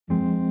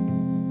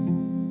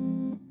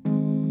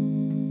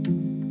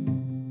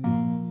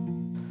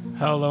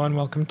Hello and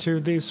welcome to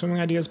the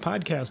Swimming Ideas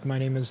Podcast. My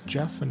name is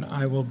Jeff and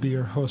I will be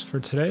your host for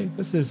today.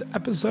 This is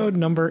episode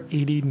number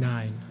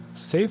 89,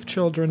 Safe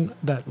Children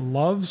That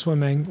Love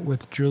Swimming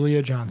with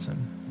Julia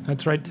Johnson.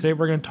 That's right, today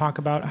we're going to talk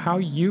about how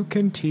you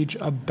can teach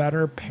a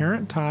better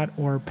parent-taught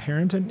or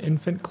parent and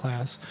infant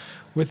class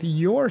with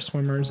your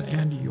swimmers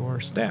and your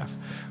staff.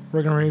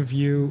 We're going to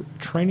review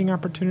training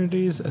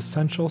opportunities,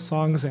 essential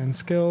songs and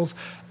skills,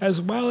 as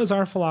well as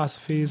our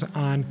philosophies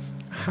on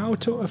how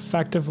to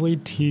effectively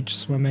teach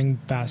swimming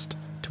best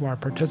to our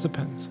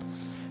participants.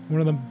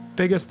 One of the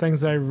biggest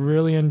things that I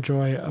really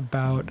enjoy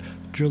about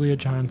Julia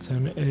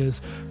Johnson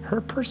is her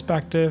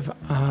perspective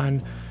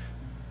on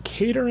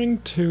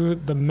catering to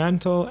the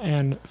mental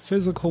and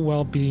physical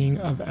well-being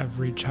of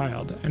every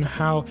child and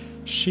how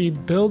she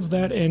builds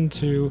that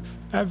into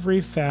every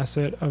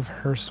facet of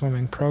her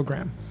swimming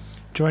program.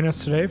 Join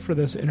us today for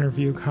this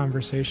interview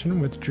conversation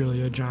with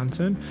Julia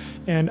Johnson,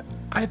 and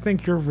I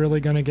think you're really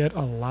going to get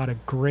a lot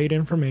of great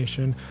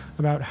information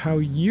about how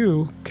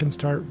you can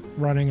start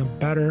running a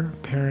better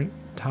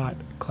parent-taught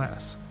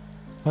class.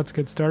 Let's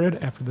get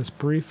started after this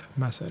brief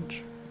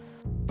message.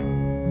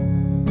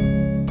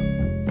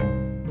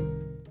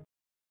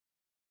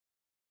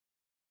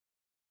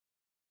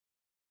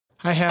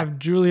 I have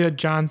Julia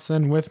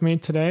Johnson with me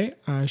today.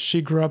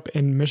 She grew up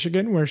in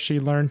Michigan, where she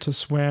learned to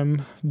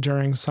swim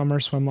during summer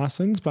swim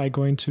lessons by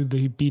going to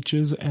the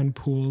beaches and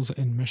pools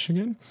in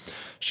Michigan.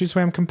 She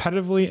swam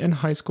competitively in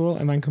high school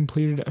and then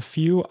completed a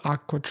few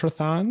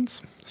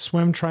aquatriathons,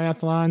 swim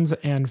triathlons,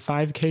 and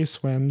 5K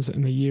swims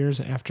in the years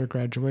after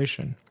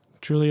graduation.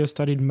 Julia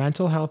studied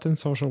mental health and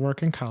social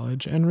work in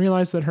college and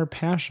realized that her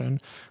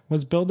passion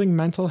was building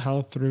mental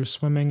health through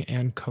swimming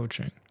and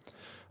coaching.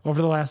 Over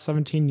the last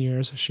 17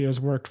 years, she has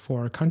worked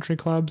for country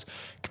clubs,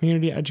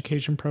 community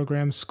education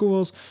programs,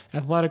 schools,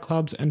 athletic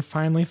clubs, and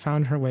finally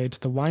found her way to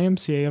the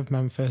YMCA of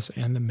Memphis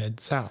and the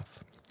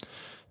Mid-South.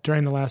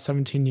 During the last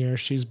 17 years,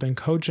 she's been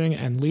coaching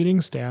and leading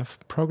staff,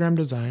 program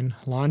design,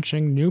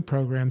 launching new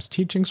programs,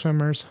 teaching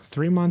swimmers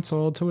 3 months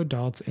old to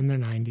adults in their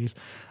 90s,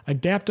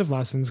 adaptive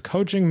lessons,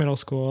 coaching middle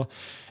school,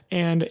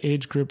 and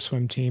age group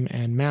swim team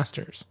and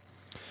masters.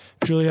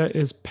 Julia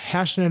is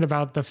passionate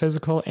about the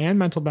physical and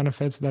mental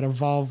benefits that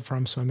evolve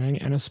from swimming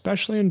and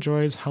especially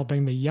enjoys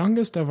helping the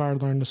youngest of our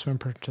Learn to Swim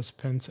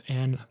participants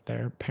and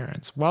their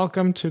parents.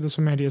 Welcome to the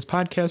Swim Ideas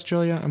Podcast,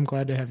 Julia. I'm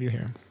glad to have you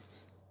here.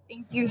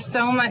 Thank you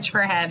so much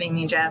for having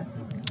me, Jeff.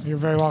 You're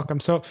very welcome.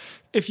 So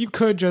if you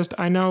could just,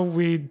 I know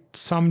we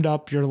summed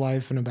up your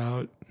life in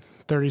about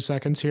 30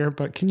 seconds here,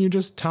 but can you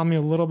just tell me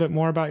a little bit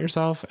more about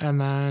yourself and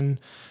then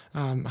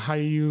how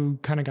you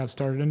kind of got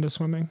started into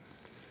swimming?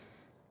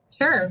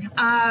 Sure.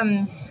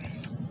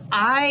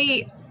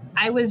 I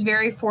was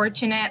very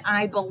fortunate.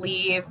 I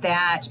believe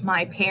that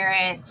my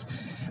parents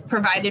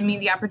provided me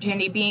the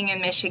opportunity. Being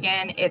in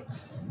Michigan,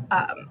 it's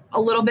a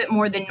little bit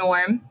more the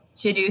norm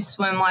to do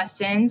swim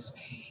lessons.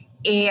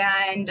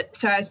 And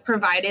so I was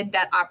provided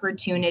that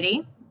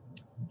opportunity.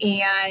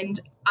 And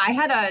I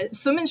had a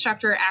swim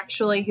instructor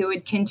actually who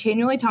would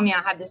continually tell me,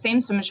 I had the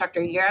same swim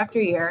instructor year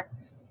after year.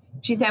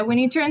 She said, when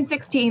you turn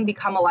 16,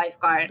 become a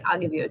lifeguard, I'll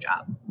give you a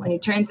job. When you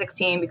turn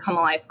 16, become a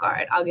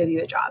lifeguard, I'll give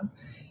you a job.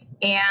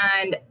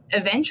 And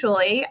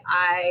eventually,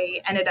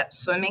 I ended up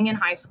swimming in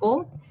high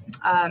school.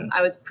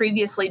 I was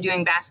previously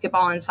doing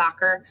basketball and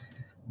soccer,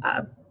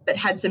 but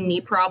had some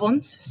knee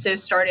problems, so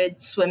started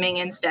swimming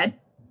instead.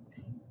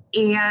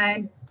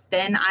 And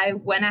then I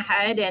went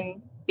ahead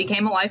and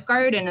became a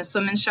lifeguard and a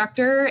swim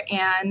instructor,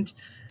 and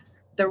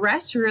the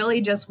rest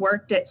really just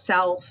worked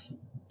itself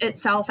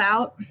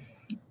out.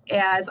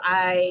 As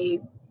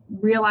I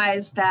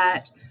realized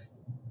that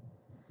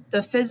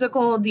the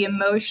physical, the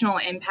emotional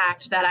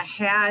impact that I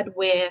had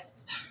with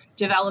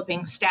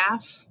developing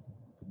staff,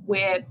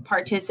 with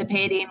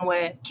participating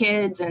with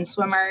kids and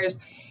swimmers.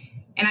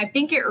 And I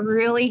think it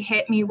really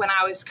hit me when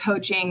I was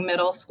coaching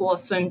middle school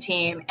swim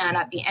team. And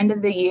at the end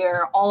of the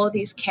year, all of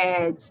these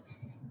kids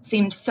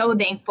seemed so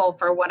thankful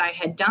for what I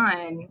had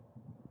done.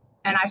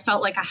 And I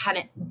felt like I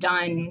hadn't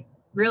done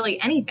really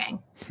anything.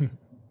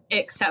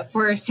 Except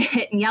for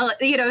sit and yell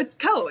at,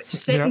 coach,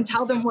 sit and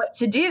tell them what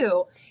to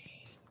do.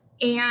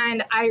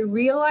 And I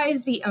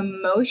realized the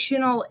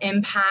emotional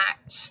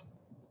impact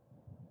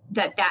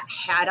that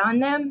had on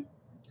them.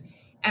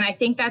 And I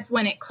think that's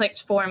when it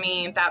clicked for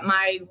me that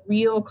my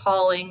real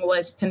calling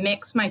was to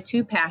mix my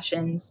two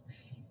passions,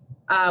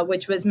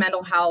 which was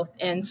mental health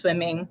and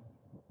swimming,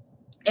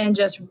 and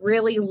just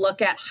really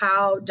look at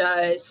how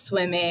does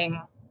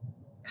swimming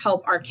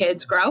help our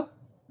kids grow.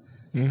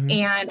 Mm-hmm.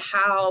 And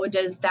how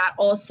does that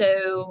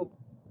also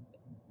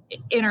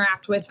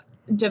interact with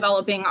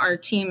developing our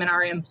team and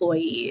our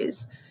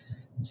employees?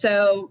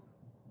 So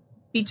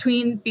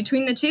between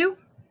the two,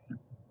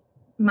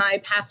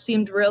 my path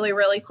seemed really,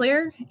 really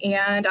clear,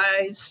 and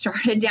I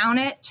started down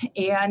it,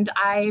 and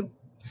I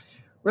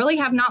really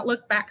have not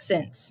looked back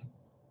since.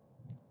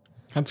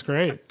 That's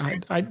great.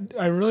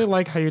 I really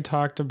like how you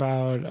talked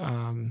about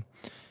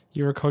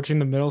you were coaching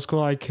the middle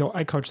school. I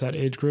coach that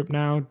age group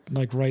now,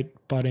 like right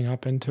butting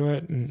up into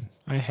it, and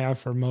I have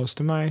for most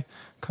of my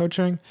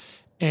coaching.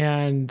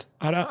 And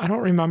I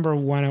don't remember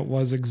when it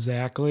was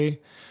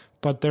exactly,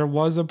 but there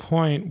was a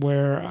point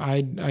where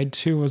I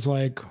too was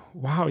like,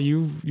 wow,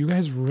 you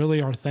guys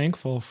really are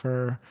thankful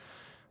for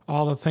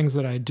all the things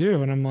that I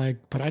do. And I'm like,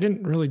 but I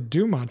didn't really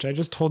do much. I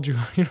just told you,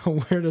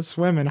 where to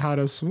swim and how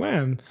to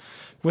swim,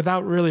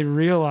 without really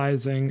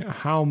realizing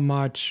how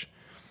much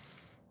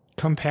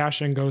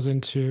compassion goes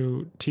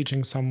into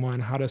teaching someone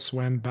how to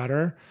swim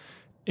better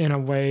in a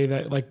way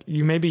that, like,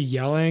 you may be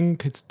yelling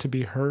to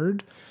be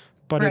heard,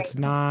 but Right. it's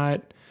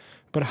not.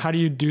 But how do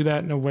you do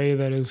that in a way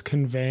that is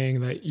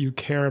conveying that you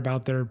care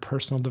about their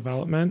personal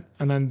development?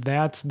 And then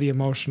that's the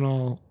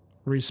emotional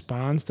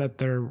response that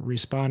they're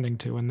responding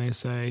to when they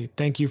say,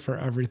 thank you for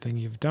everything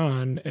you've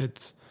done.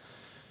 It's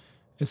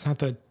not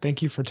that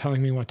thank you for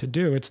telling me what to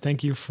do. It's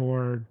thank you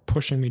for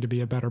pushing me to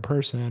be a better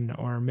person,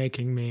 or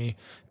making me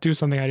do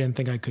something I didn't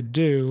think I could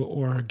do,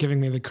 or giving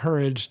me the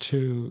courage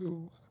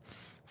to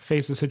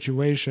face a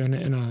situation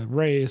in a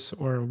race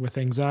or with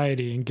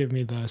anxiety and give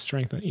me the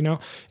strength.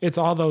 It's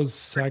all those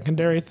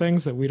secondary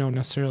things that we don't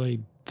necessarily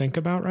think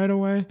about right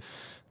away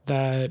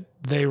that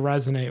they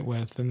resonate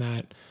with. And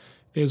that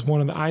is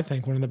I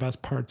think one of the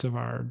best parts of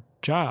our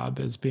job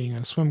is being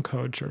a swim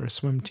coach or a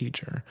swim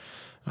teacher,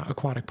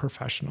 aquatic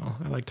professional,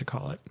 I like to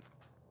call it.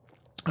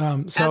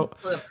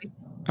 Absolutely.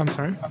 I'm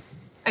sorry.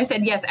 I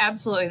said, yes,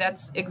 absolutely.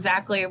 That's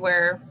exactly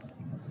where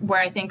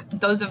I think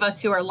those of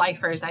us who are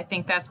lifers, I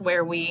think that's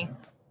where we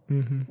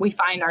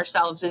find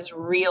ourselves, is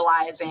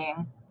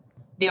realizing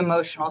the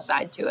emotional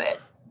side to it.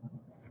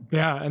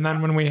 Yeah. And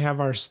then when we have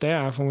our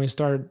staff, when we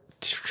start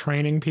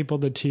training people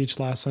to teach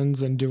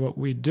lessons and do what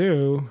we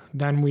do,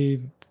 then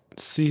we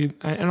see,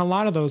 and a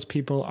lot of those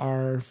people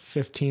are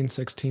 15,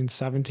 16,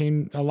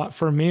 17.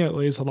 For me, at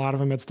least, a lot of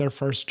them, it's their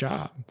first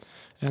job.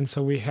 And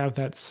so we have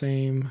that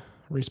same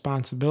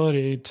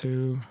responsibility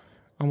to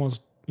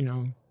almost,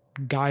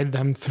 guide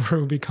them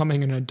through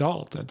becoming an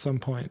adult at some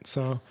point.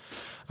 So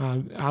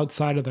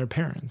outside of their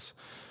parents.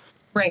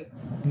 Right.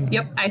 Mm-hmm.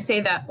 Yep. I say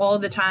that all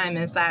the time,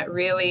 is that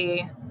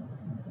really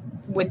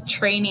with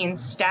training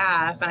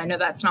staff, and I know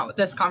that's not what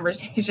this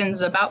conversation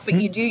is about, but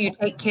you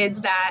take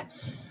kids that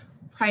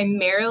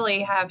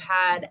primarily have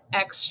had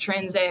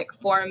extrinsic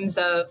forms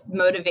of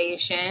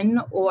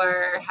motivation,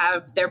 or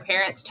have their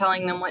parents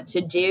telling them what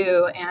to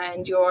do,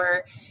 and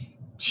you're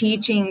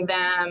teaching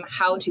them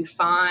how to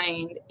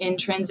find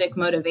intrinsic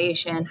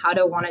motivation, how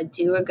to want to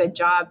do a good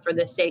job for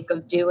the sake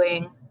of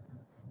doing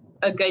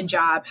a good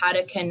job, how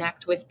to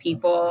connect with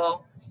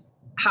people,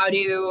 how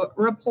to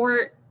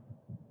report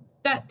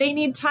that they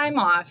need time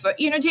off,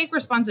 take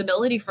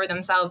responsibility for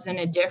themselves in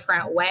a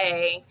different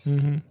way,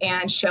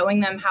 and showing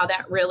them how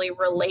that really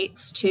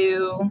relates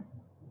to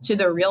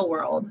the real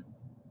world.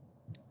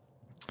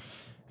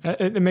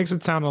 It makes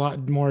it sound a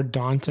lot more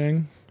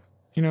daunting,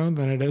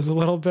 than it is a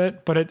little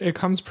bit, but it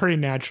comes pretty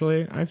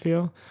naturally, I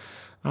feel.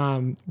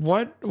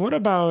 What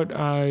about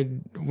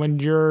when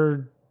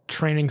you're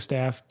training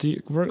staff?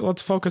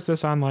 Let's focus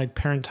this on like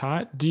parent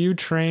taught. Do you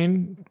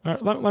train?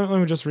 Let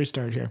me just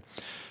restart here.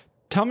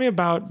 Tell me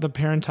about the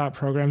parent taught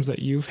programs that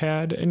you've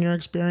had in your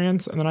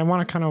experience. And then I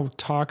want to kind of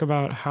talk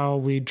about how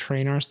we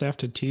train our staff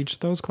to teach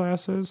those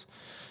classes.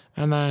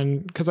 And then,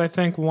 because I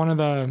think one of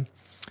the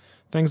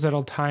things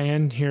that'll tie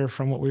in here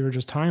from what we were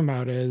just talking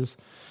about is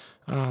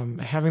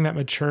having that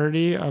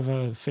maturity of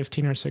a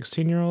 15 or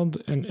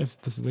 16-year-old. And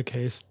if this is the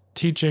case,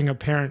 teaching a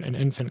parent an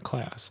infant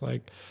class,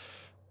 like,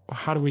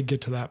 how do we get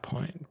to that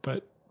point?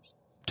 But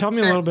tell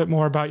me a little bit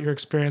more about your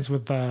experience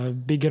with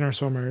beginner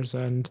swimmers.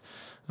 And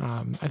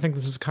I think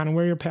this is kind of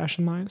where your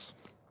passion lies.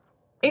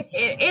 It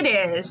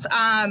is.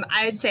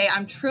 I'd say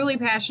I'm truly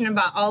passionate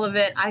about all of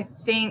it. I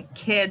think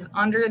kids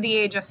under the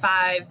age of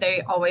 5,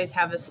 they always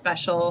have a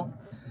special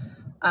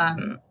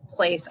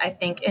place, I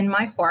think, in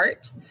my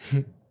heart.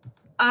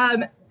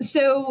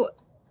 So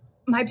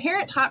my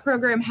parent taught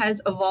program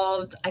has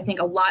evolved, I think,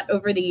 a lot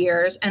over the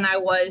years. And I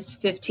was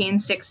 15,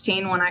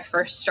 16 when I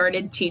first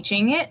started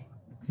teaching it.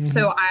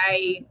 So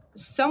I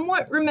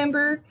somewhat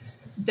remember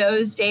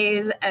those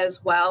days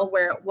as well,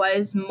 where it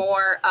was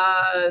more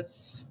of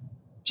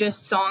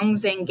just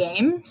songs and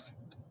games.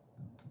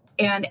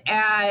 And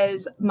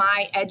as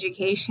my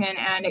education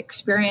and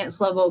experience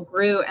level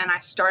grew, and I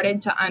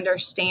started to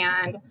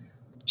understand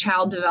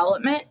child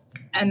development,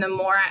 and the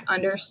more I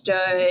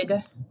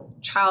understood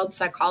child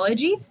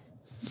psychology,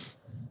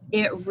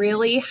 it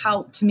really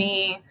helped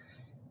me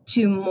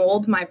to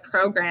mold my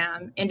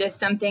program into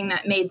something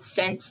that made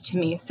sense to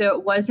me. So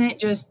it wasn't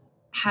just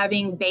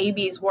having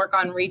babies work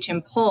on reach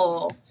and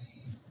pull.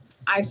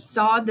 I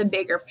saw the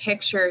bigger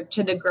picture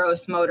to the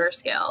gross motor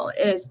skill,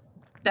 is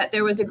that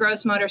there was a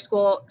gross motor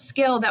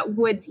skill that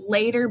would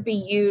later be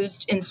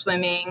used in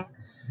swimming,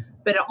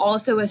 but it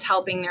also was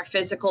helping their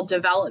physical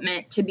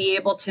development to be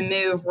able to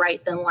move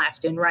right then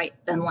left and right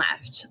then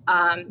left.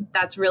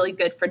 That's really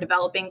good for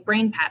developing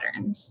brain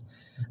patterns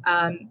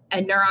and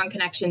neuron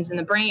connections in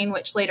the brain,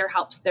 which later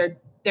helps their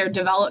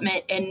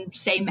development in,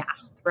 say,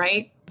 math,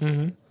 right?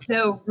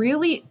 So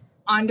really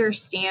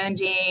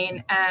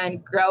understanding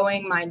and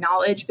growing my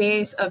knowledge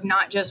base of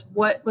not just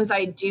what was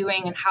I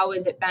doing and how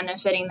was it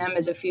benefiting them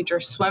as a future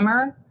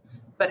swimmer,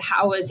 but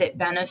how was it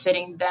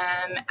benefiting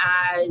them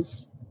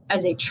as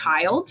a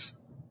child,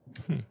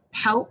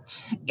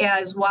 helped,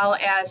 as well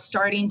as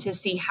starting to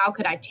see how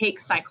could I take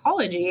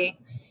psychology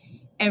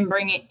and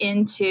bring it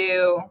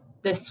into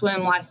the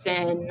swim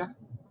lesson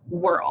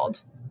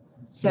world.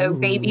 So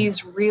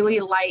babies really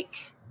like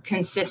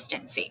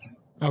consistency.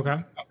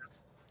 Okay.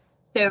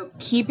 So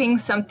keeping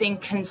something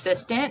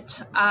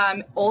consistent,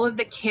 all of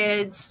the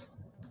kids'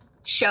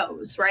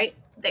 shows, right?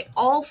 They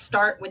all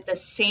start with the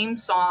same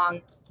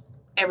song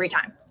every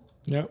time.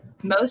 Yep.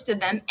 Most of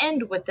them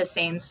end with the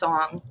same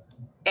song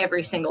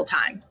every single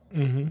time.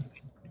 Mm-hmm.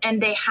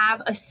 And they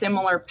have a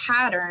similar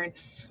pattern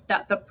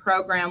that the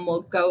program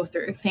will go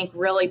through. Think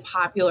really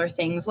popular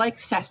things like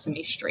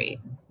Sesame Street,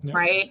 yep.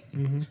 Right?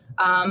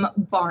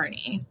 Mm-hmm.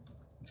 Barney.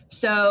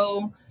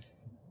 So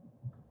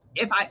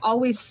if I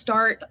always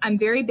start, I'm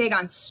very big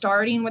on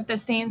starting with the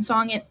same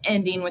song and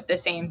ending with the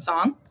same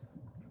song.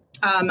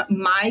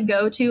 My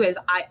go-to is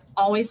I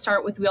always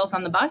start with Wheels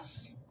on the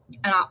Bus,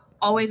 and I'll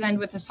always end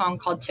with a song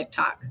called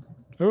TikTok.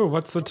 Oh,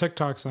 what's the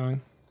TikTok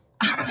song?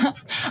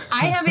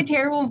 I have a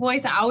terrible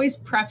voice. I always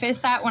preface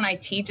that when I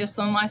teach a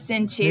swim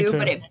lesson too.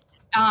 But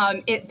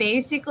it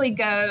basically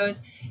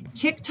goes,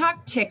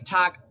 tick-tock,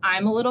 tick-tock,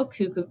 I'm a little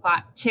cuckoo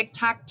clock.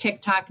 Tick-tock,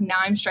 tick-tock, now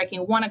I'm striking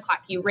 1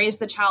 o'clock. You raise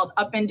the child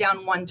up and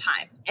down 1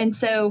 time. And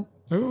so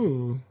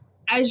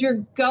as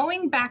you're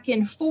going back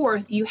and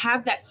forth, you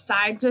have that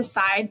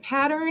side-to-side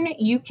pattern.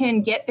 You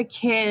can get the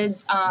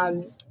kids'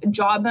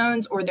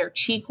 jawbones or their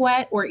cheek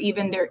wet or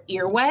even their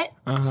ear wet,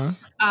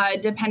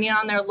 depending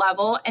on their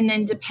level. And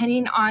then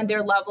depending on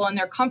their level and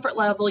their comfort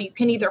level, you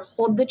can either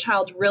hold the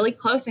child really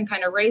close and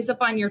kind of raise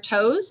up on your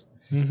toes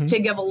to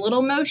give a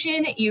little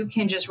motion. You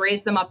can just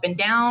raise them up and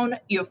down.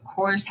 You, of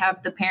course,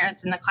 have the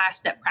parents in the class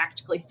that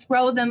practically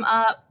throw them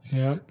up.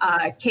 Yep.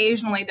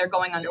 Occasionally, they're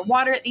going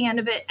underwater at the end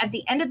of it. At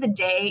the end of the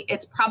day,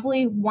 it's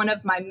probably one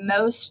of my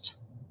most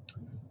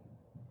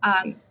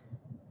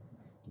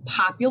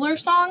popular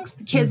songs.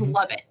 The kids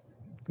love it.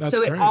 That's so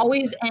great. It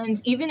always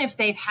ends, even if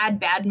they've had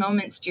bad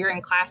moments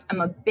during class.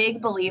 I'm a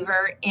big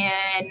believer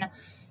in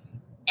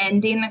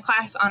ending the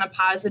class on a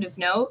positive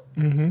note.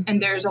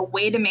 And there's a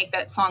way to make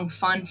that song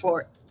fun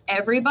for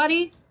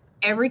everybody.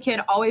 Every kid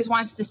always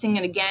wants to sing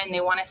it again.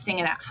 They want to sing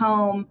it at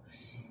home.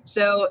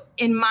 So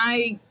in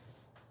my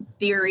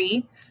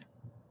theory,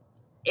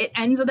 it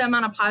ends them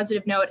on a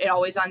positive note. It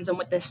always ends them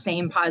with the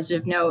same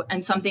positive note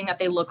and something that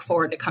they look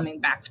forward to coming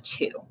back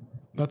to.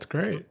 That's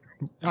great.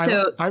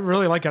 I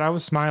really like it. I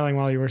was smiling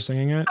while you were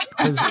singing it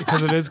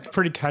because it is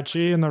pretty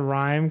catchy and the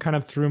rhyme kind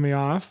of threw me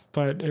off,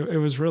 but it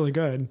was really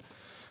good.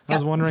 I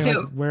was wondering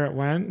where it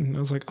went, and I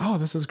was like, oh,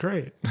 this is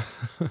great.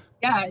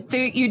 Yeah. So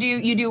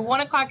you do 1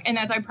 o'clock. And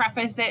as I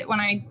preface it, when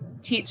I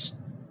teach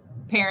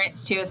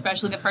parents too,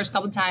 especially the first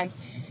couple of times,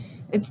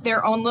 it's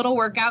their own little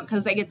workout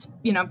because they get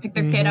to, pick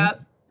their kid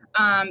up.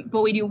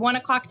 But we do 1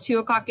 o'clock, 2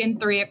 o'clock, and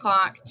 3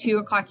 o'clock. 2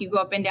 o'clock, you go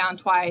up and down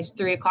twice,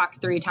 3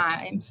 o'clock, 3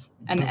 times.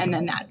 And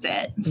then that's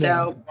it.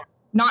 So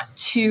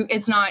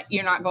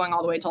you're not going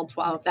all the way till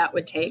 12. That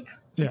would take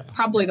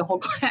probably the whole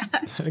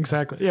class.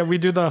 Exactly. Yeah. We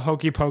do the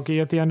hokey pokey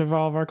at the end of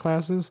all of our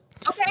classes.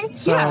 Okay.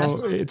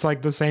 So it's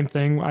like the same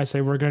thing. I say,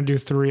 we're going to do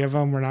 3 of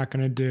them. We're not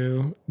going to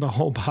do the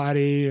whole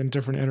body and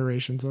different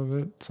iterations of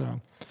it. So,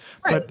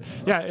 right. But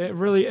yeah,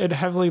 it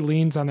heavily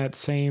leans on that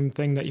same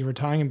thing that you were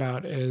talking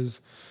about is,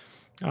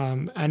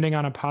 ending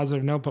on a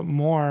positive note, but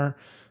more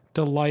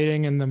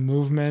delighting in the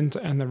movement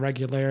and the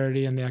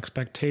regularity and the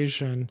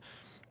expectation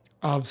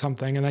of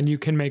something. And then you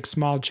can make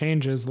small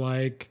changes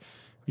like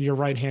your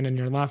right hand and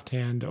your left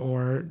hand,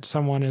 or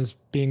someone is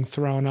being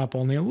thrown up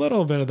only a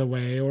little bit of the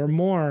way or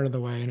more of the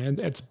way. And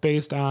it's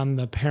based on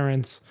the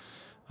parents'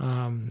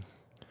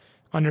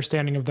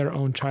 understanding of their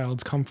own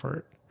child's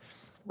comfort.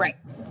 Right.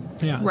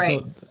 Yeah.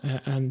 Right. So,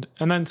 and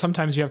then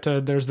sometimes you have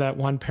to, there's that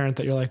one parent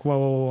that you're like,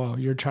 whoa,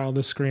 your child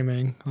is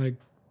screaming. Like,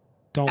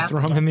 don't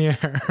throw them in the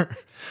air.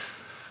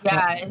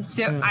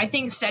 I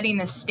think setting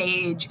the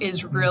stage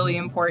is really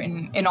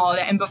important in all of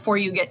that. And before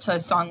you get to a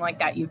song like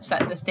that, you've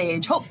set the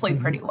stage hopefully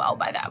pretty well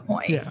by that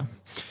point. Yeah.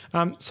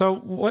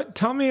 So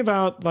tell me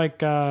about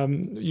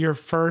your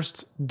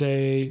first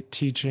day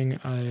teaching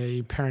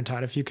a parent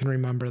taught, if you can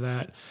remember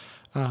that.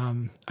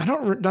 I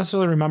don't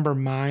necessarily remember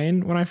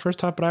mine when I first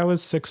taught, but I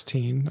was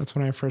 16. That's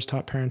when I first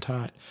taught parent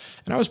taught.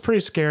 And I was pretty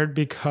scared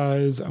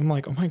because I'm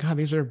like, oh my God,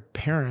 these are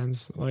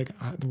parents. Like,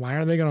 why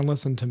are they going to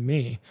listen to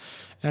me?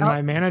 And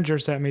my manager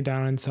sat me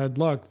down and said,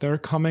 look, they're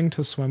coming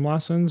to swim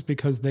lessons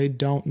because they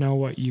don't know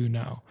what you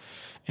know.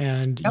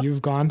 And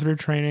you've gone through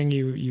training.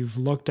 You've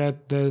looked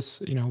at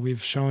this,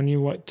 we've shown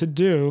you what to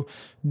do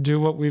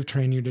what we've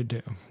trained you to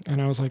do.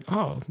 And I was like,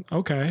 oh,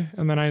 okay.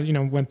 And then I,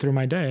 went through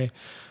my day.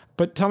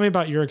 But tell me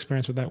about your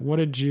experience with that.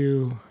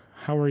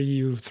 How were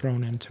you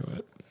thrown into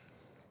it?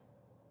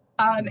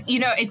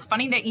 It's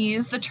funny that you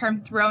use the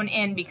term thrown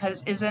in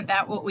because isn't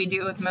that what we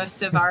do with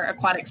most of our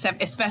aquatic stuff,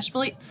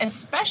 especially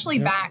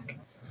back,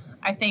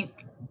 I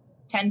think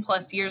 10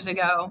 plus years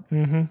ago,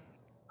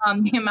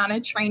 Mm-hmm. the amount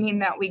of training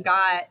that we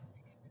got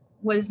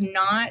was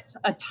not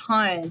a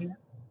ton.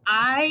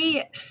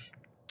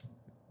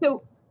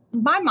 So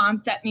my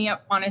mom set me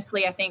up,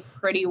 honestly, I think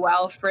pretty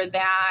well for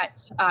that.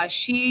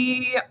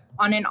 She,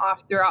 on and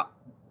off throughout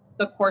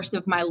the course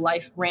of my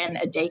life, ran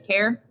a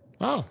daycare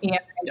and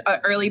an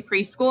early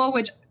preschool,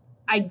 which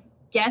I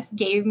guess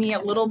gave me a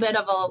little bit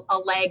of a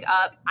leg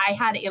up. I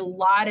had a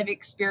lot of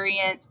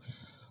experience,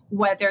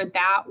 whether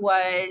that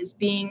was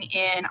being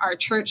in our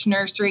church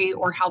nursery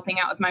or helping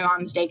out with my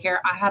mom's daycare.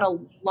 I had a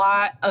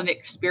lot of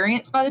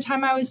experience by the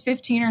time I was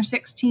 15 or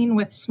 16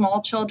 with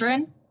small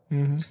children.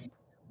 Mm-hmm.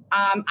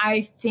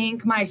 I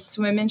think my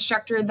swim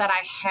instructor that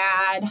I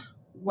had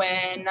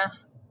when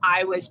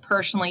I was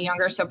personally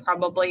younger, so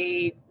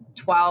probably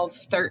 12,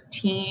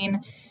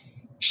 13,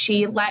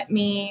 she let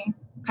me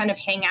kind of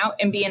hang out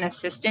and be an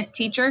assistant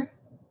teacher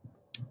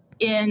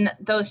in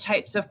those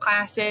types of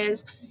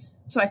classes.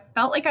 So I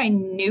felt like I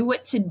knew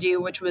what to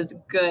do, which was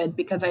good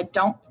because I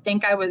don't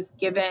think I was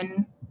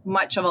given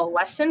much of a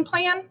lesson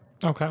plan.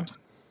 Okay.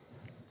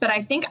 But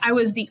I think I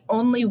was the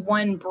only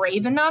one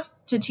brave enough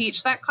to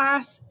teach that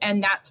class,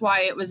 and that's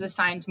why it was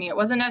assigned to me. It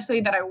wasn't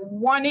necessarily that I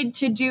wanted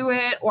to do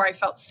it or I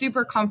felt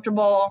super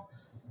comfortable,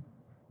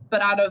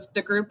 but out of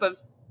the group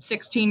of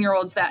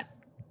 16-year-olds that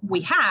we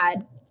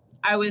had,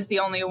 I was the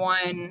only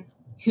one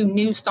who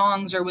knew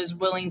songs or was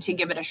willing to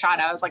give it a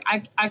shot. I was like,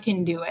 I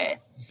can do it.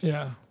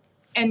 Yeah.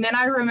 And then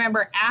I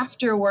remember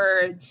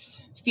afterwards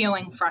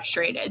feeling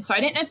frustrated. So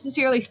I didn't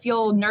necessarily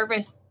feel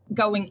nervous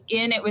going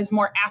in. It was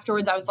more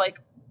afterwards. I was like,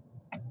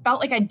 I felt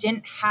like I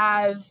didn't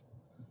have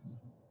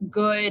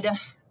good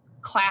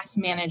class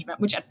management,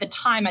 which at the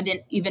time I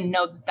didn't even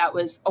know that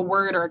was a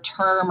word or a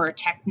term or a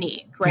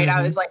technique, right? Mm-hmm.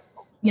 I was like,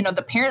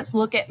 the parents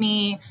look at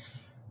me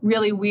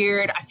really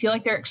weird. I feel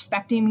like they're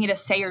expecting me to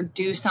say or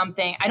do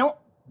something.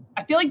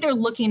 I feel like they're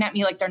looking at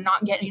me like they're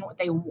not getting what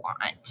they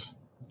want.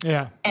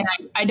 Yeah. And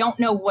I don't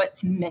know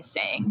what's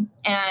missing.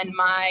 And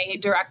my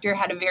director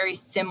had a very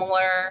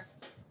similar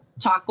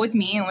talk with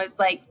me and was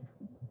like,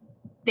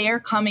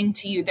 they're coming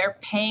to you. They're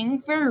paying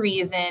for a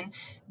reason.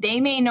 They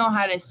may know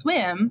how to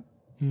swim,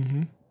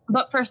 mm-hmm.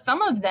 but for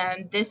some of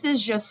them, this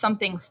is just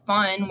something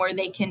fun where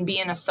they can be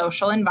in a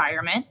social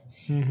environment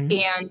mm-hmm.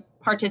 and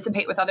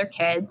participate with other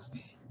kids.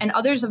 And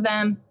others of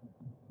them,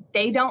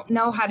 they don't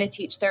know how to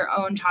teach their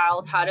own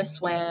child how to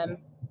swim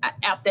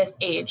at this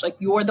age. Like,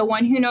 you're the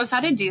one who knows how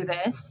to do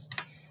this.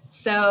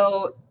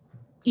 So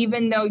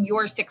even though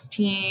you're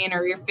 16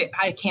 or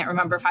I can't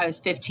remember if I was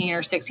 15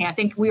 or 16, I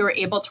think we were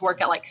able to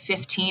work at like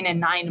 15 and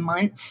 9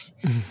 months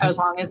as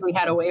long as we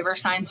had a waiver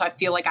signed. So I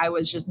feel like I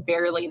was just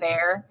barely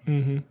there.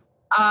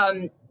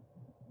 Mm-hmm.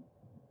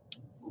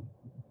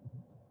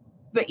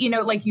 But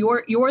like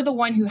you're the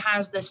one who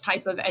has this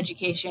type of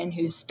education,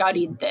 who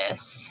studied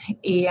this,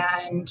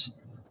 and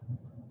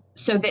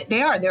so that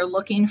they're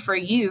looking for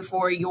you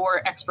for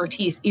your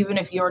expertise, even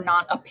if you're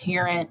not a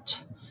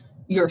parent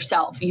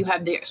yourself. You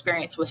have the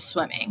experience with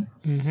swimming.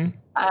 Mm-hmm.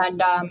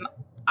 And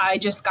I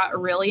just got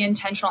really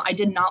intentional. I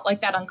did not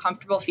like that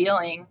uncomfortable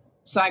feeling.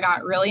 So I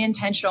got really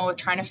intentional with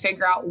trying to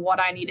figure out what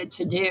I needed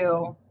to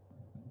do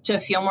to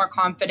feel more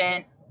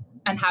confident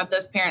and have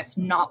those parents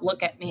not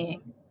look at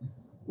me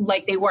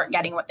like they weren't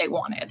getting what they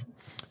wanted.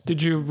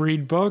 Did you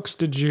read books?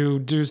 Did you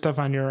do stuff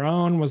on your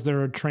own? Was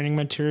there a training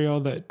material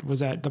that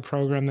was at the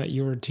program that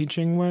you were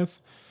teaching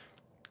with?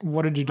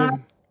 What did you do?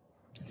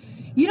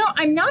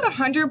 I'm not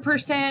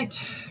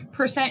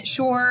 100%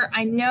 sure.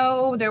 I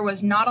know there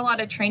was not a lot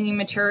of training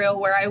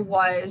material where I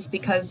was,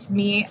 because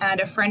me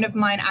and a friend of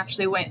mine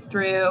actually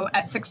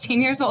at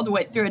 16 years old,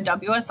 went through a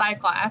WSI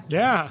class.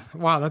 Yeah.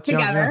 Wow. That's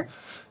together. Young,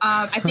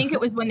 yeah. I think it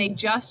was when they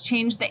just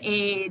changed the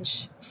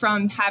age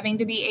from having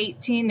to be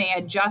 18. They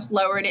had just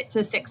lowered it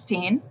to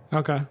 16.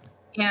 Okay.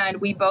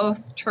 And we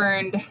both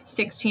turned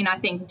 16, I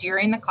think,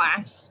 during the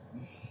class.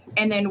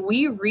 And then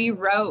we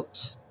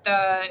rewrote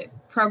the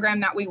program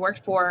that we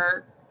worked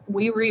for.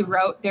 We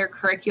rewrote their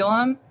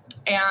curriculum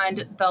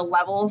and the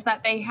levels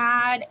that they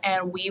had.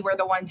 And we were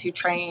the ones who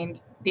trained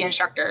the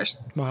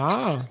instructors.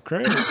 Wow.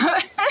 Great.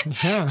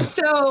 Yeah.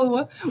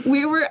 So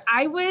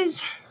I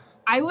was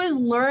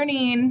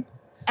learning.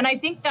 And I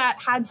think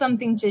that had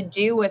something to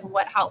do with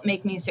what helped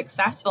make me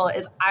successful.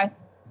 Is I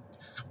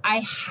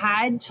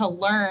had to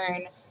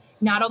learn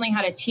not only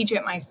how to teach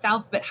it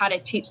myself, but how to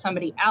teach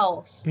somebody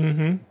else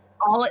mm-hmm.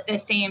 all at the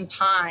same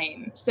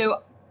time.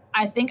 So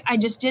I think I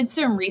just did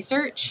some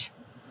research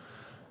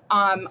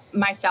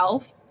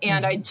myself,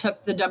 and I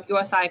took the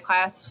WSI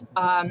class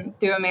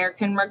through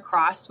American Red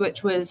Cross,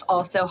 which was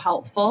also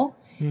helpful,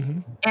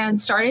 mm-hmm.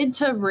 and started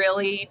to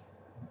really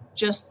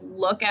just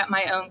look at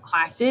my own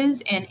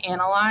classes and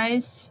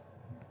analyze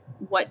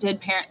what did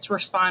parents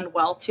respond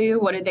well to,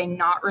 what did they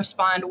not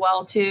respond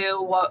well to,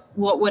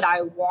 what would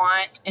I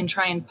want, and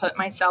try and put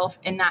myself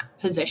in that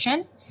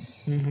position.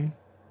 Mm-hmm.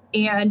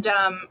 And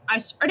I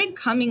started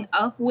coming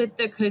up with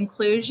the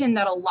conclusion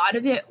that a lot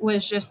of it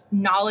was just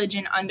knowledge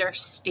and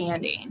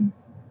understanding.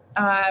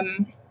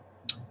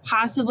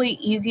 Possibly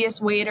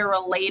easiest way to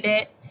relate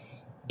it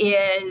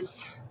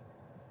is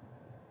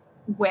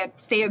with,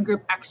 say, a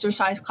group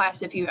exercise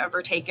class, if you've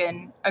ever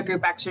taken a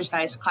group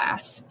exercise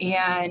class.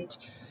 And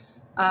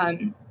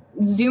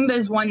Zumba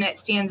is one that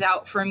stands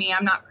out for me.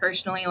 I'm not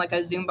personally like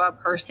a Zumba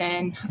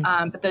person,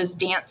 but those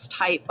dance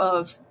type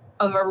of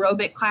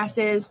aerobic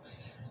classes,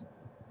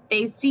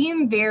 they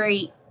seem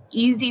very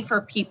easy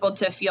for people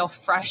to feel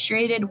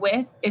frustrated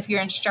with if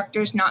your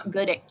instructor's not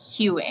good at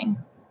cueing.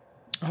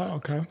 Oh,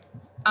 okay.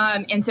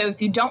 And so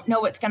if you don't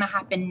know what's going to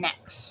happen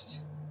next,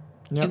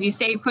 Yep. if you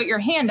say put your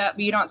hand up,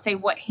 but you don't say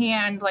what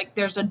hand, like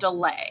there's a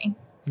delay.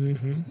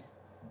 Mm-hmm.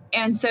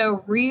 And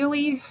so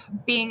really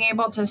being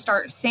able to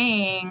start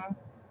saying,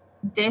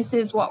 this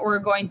is what we're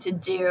going to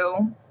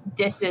do,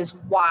 this is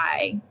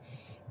why,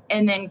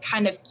 and then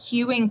kind of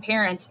cueing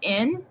parents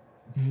in.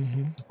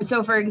 Mm-hmm.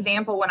 So for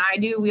example, when I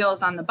do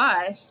Wheels on the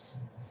Bus,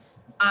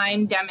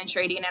 I'm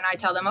demonstrating and I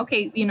tell them,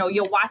 okay,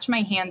 you'll watch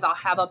my hands. I'll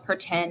have a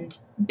pretend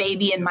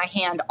baby in my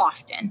hand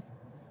often.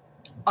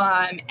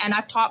 And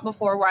I've taught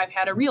before where I've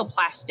had a real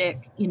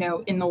plastic,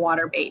 in the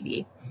water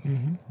baby.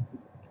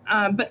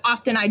 Mm-hmm. But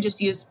often I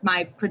just use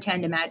my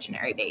pretend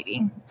imaginary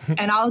baby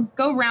and I'll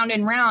go round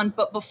and round.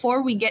 But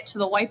before we get to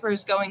the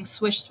wipers going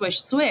swish,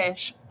 swish,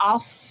 swish, I'll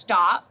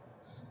stop,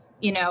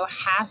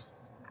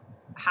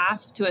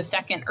 half to a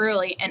second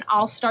early, and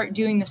I'll start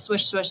doing the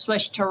swish, swish,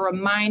 swish to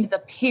remind the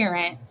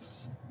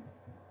parents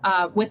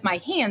with my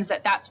hands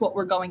that that's what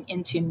we're going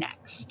into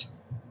next.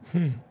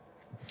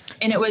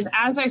 And it was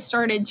as I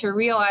started to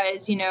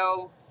realize,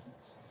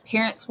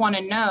 parents want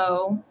to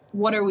know,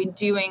 what are we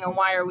doing and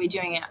why are we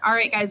doing it? All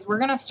right, guys, we're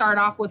going to start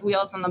off with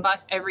Wheels on the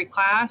Bus every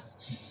class.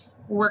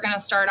 We're going to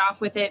start off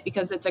with it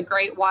because it's a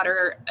great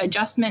water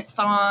adjustment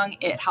song.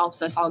 It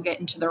helps us all get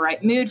into the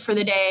right mood for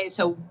the day.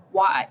 So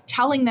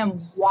telling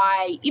them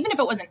why, even if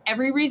it wasn't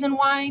every reason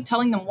why,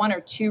 telling them one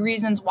or two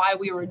reasons why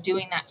we were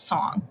doing that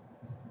song.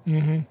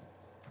 Mm-hmm.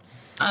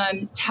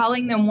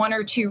 Telling them one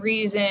or two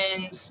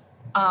reasons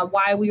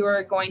why we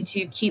were going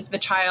to keep the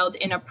child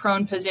in a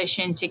prone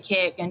position to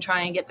kick and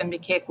try and get them to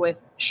kick with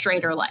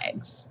straighter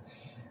legs.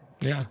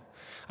 Yeah.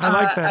 I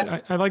like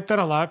that. I like that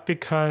a lot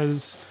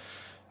because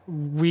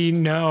we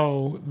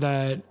know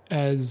that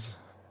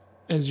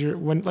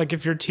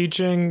if you're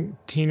teaching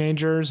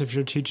teenagers, if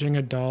you're teaching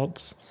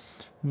adults,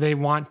 they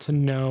want to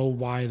know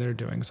why they're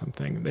doing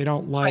something. They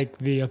don't like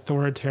the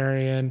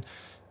authoritarian,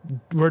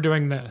 we're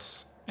doing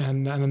this,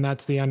 and then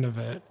that's the end of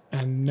it,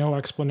 and no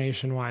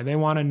explanation why. They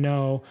want to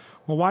know,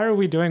 well, why are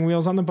we doing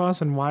Wheels on the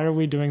Bus, and why are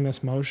we doing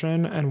this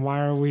motion, and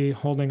why are we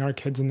holding our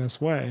kids in this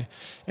way?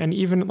 And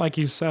even, like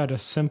you said, a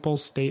simple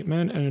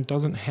statement, and it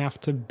doesn't have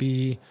to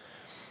be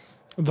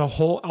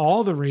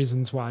all the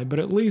reasons why, but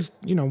at least,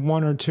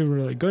 one or two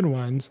really good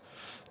ones,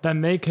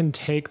 then they can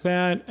take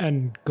that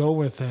and go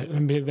with it.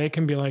 And they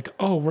can be like,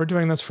 oh, we're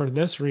doing this for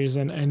this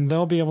reason. And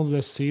they'll be able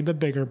to see the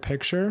bigger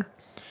picture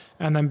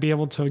and then be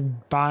able to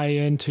buy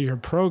into your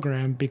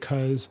program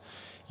because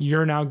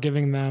you're now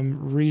giving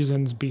them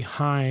reasons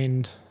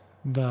behind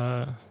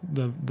the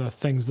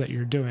things that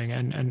you're doing.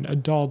 And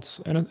adults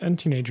and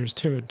teenagers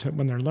too,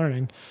 when they're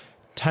learning,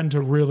 tend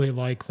to really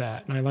like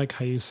that. And I like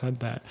how you said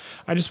that.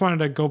 I just wanted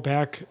to go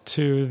back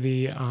to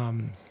the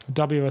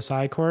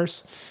WSI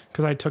course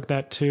because I took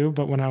that too,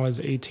 but when I was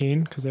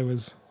 18, because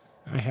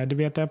I had to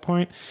be at that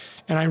point.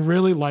 And I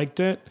really liked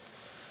it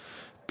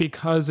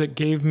because it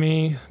gave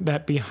me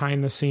that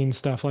behind the scenes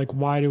stuff. Like,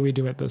 why do we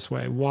do it this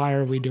way? Why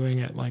are we doing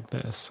it like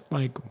this?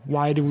 Like,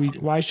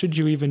 why should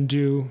you even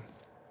do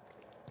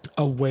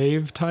a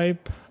wave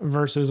type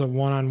versus a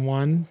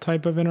one-on-one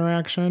type of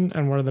interaction?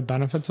 And what are the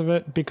benefits of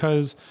it?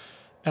 Because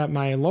at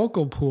my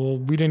local pool,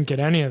 we didn't get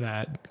any of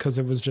that because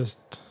it was just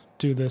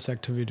do this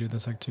activity, do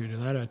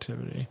that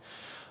activity.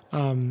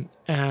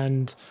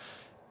 And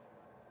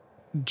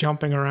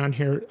jumping around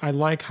here, I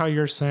like how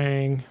you're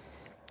saying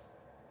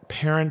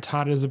parent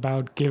taught is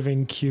about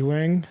giving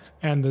cueing,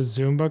 and the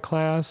Zumba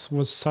class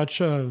was such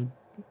a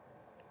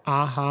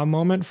aha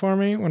moment for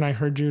me when I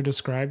heard you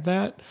describe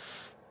that,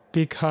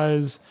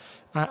 because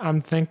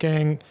I'm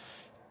thinking,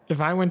 if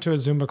I went to a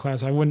Zumba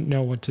class, I wouldn't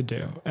know what to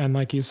do. And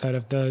like you said,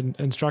 if the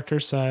instructor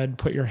said,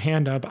 put your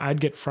hand up,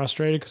 I'd get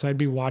frustrated because I'd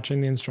be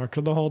watching the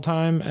instructor the whole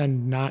time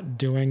and not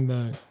doing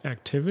the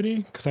activity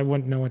because I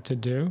wouldn't know what to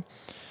do.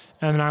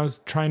 And then I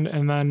was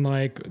and then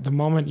like the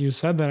moment you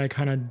said that, I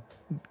kind of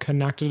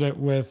connected it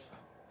with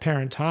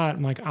parent taught.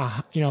 I'm like,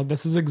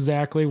 this is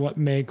exactly what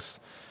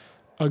makes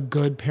a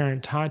good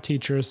parent taught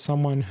teacher, is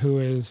someone who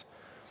is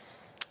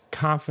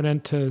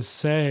confident to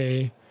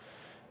say,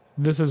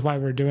 this is why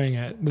we're doing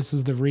it. This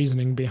is the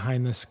reasoning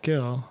behind the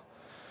skill.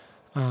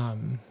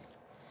 How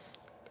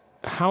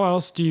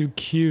else do you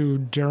cue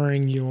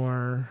during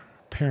your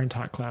parent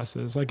taught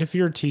classes? Like if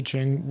you're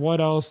teaching,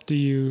 what else do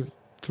you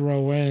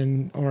throw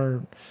in,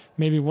 or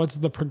maybe what's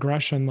the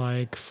progression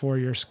like for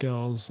your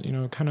skills?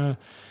 Kind of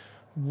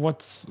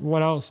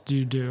what else do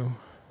you do?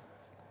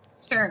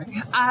 Sure.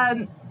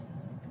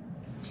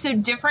 So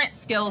different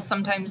skills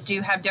sometimes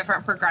do have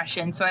different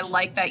progressions. So I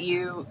like that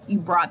you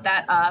brought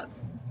that up.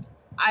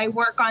 I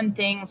work on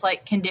things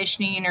like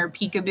conditioning or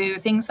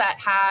peekaboo, things that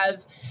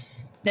have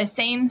the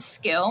same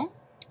skill,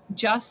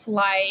 just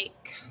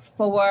like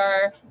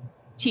for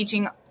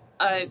teaching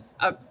a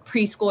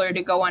preschooler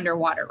to go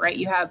underwater, right?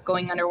 You have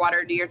going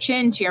underwater to your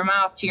chin, to your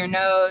mouth, to your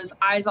nose,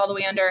 eyes all the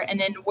way under, and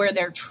then where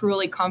they're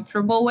truly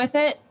comfortable with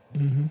it.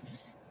 Mm-hmm.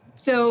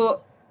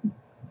 So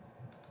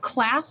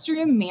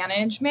classroom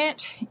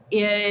management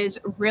is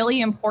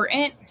really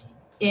important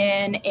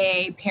in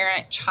a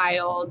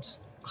parent-child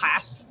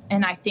class.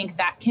 And I think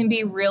that can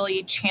be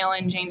really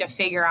challenging to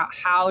figure out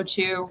how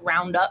to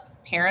round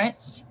up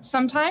parents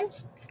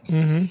sometimes.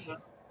 Mm-hmm.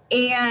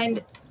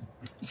 And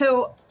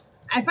so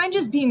I find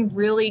just being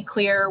really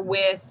clear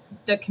with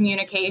the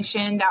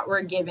communication that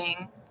we're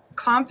giving.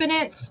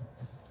 Confidence,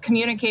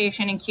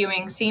 communication, and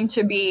cueing seem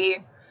to be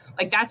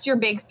like that's your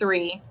big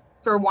three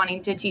for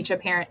wanting to teach a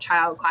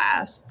parent-child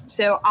class.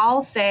 So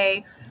I'll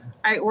say,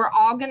 all right, we're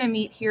all going to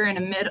meet here in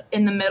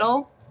the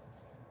middle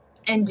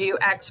and do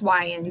X,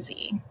 Y, and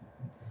Z.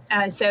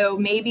 So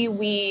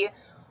maybe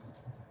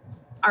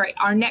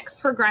our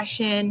next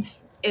progression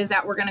is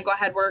that we're going to go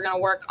ahead, we're going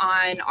to work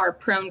on our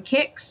prone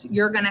kicks.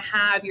 You're going to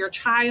have your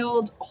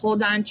child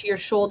hold on to your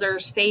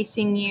shoulders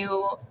facing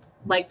you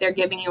like they're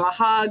giving you a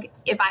hug.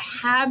 If I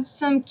have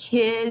some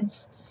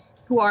kids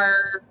who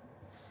are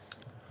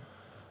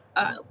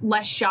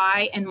less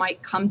shy and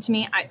might come to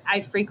me,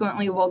 I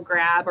frequently will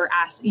grab or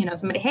ask,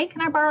 somebody, hey, can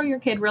I borrow your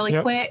kid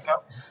really quick?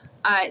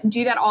 Yep.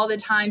 Do that all the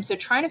time. So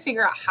trying to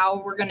figure out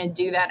how we're going to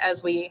do that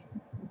as we,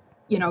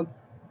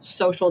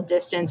 social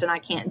distance, and I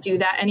can't do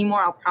that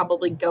anymore. I'll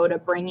probably go to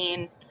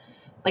bringing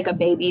like a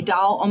baby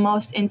doll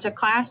almost into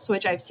class,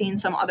 which I've seen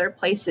some other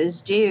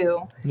places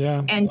do,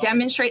 and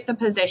demonstrate the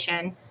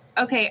position.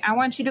 Okay, I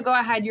want you to go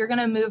ahead. You're going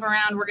to move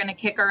around. We're going to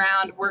kick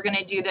around. We're going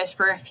to do this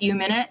for a few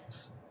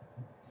minutes.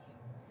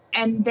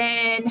 And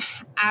then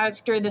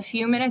after the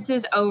few minutes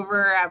is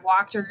over, I've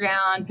walked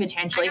around,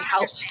 potentially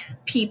helped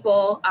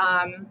people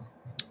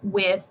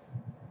with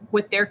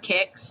their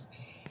kicks.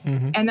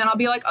 Mm-hmm. And then I'll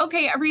be like,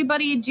 okay,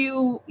 everybody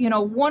do,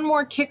 one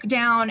more kick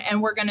down and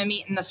we're going to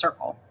meet in the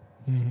circle.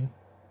 Mm-hmm.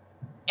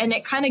 And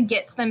it kind of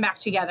gets them back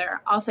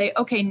together. I'll say,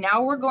 okay,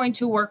 now we're going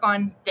to work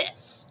on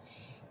this.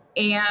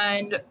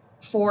 And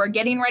for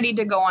getting ready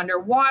to go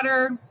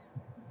underwater,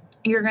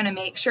 you're going to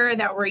make sure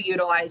that we're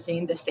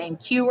utilizing the same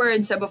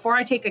keywords. So before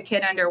I take a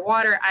kid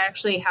underwater, I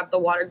actually have the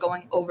water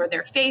going over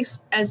their face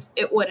as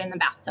it would in the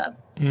bathtub.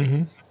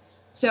 Mm-hmm.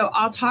 So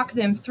I'll talk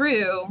them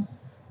through,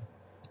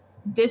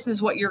 this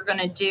is what you're going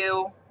to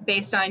do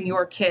based on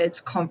your kid's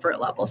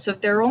comfort level. So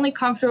if they're only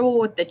comfortable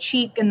with the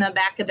cheek and the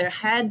back of their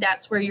head,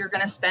 that's where you're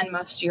going to spend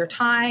most of your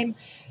time.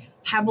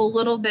 Have a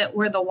little bit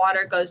where the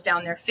water goes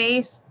down their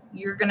face.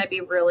 You're going to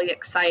be really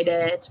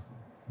excited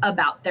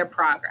about their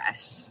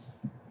progress.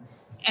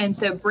 And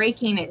so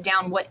breaking it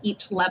down what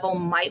each level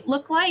might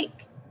look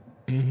like,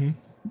 mm-hmm.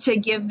 to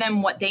give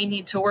them what they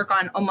need to work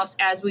on almost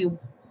as we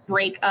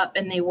break up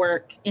and they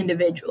work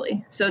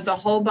individually. So it's a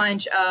whole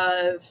bunch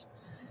of,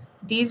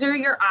 these are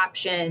your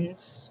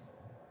options,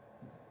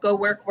 go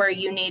work where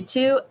you need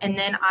to. And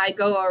then I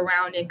go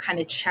around and kind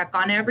of check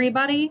on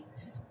everybody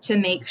to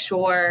make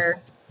sure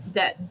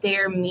that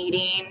they're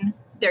meeting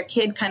their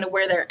kid kind of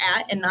where they're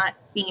at and not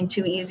being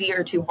too easy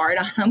or too hard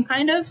on them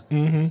kind of.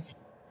 Mm-hmm.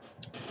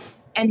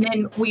 And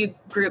then we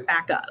group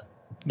back up.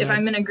 Yeah. If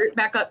I'm going to group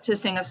back up to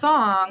sing a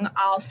song,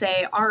 I'll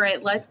say, all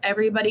right, let's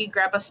everybody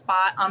grab a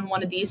spot on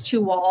one of these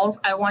two walls.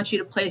 I want you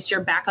to place your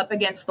back up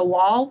against the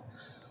wall.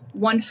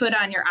 1 foot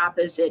on your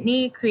opposite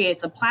knee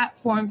creates a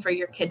platform for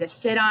your kid to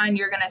sit on.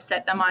 You're going to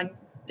set them on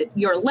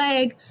your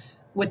leg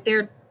with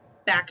their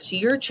back to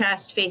your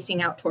chest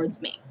facing out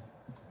towards me.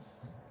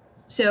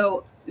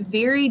 So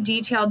very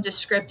detailed,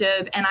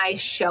 descriptive, and I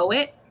show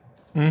it.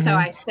 Mm-hmm. So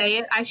I say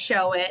it, I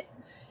show it,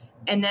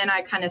 and then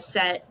I kind of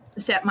set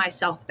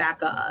myself back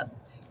up.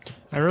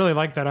 I really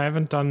like that. I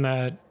haven't done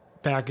that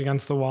back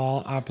against the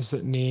wall,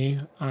 opposite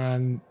knee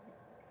on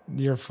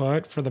your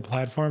foot for the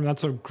platform.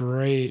 That's a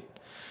really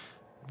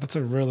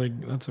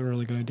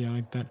good idea. I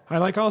like that. I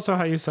like also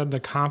how you said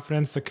the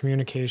confidence, the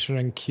communication,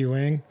 and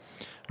cueing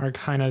are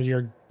kind of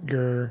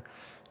your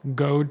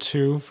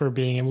go-to for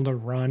being able to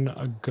run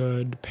a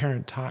good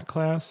parent-taught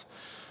class.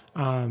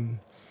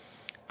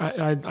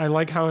 I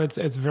like how it's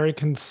very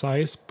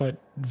concise, but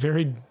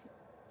very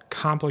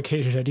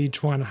complicated at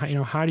each one.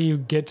 How do you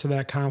get to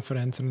that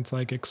confidence? And it's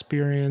like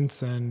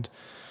experience and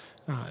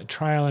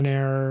trial and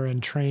error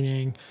and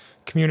training,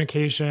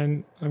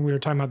 communication. And we were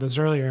talking about this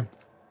earlier.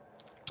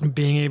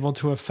 Being able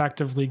to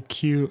effectively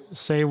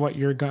say what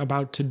you're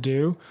about to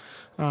do.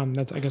 I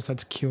guess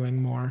that's cueing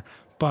more.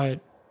 But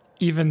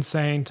even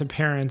saying to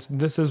parents,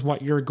 this is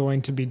what you're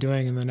going to be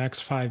doing in the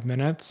next 5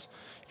 minutes.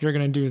 You're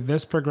going to do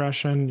this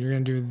progression. You're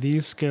going to do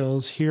these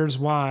skills. Here's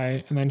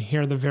why. And then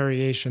here are the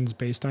variations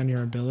based on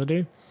your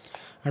ability.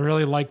 I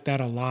really like that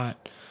a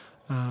lot.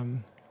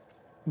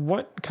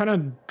 What kind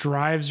of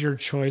drives your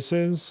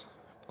choices?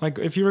 Like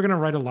if you were going to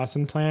write a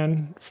lesson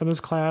plan for this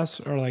class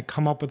or like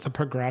come up with a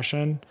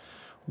progression,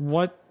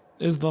 what's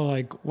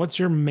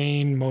your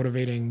main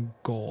motivating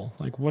goal?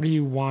 Like, what do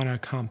you want to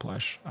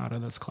accomplish out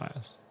of this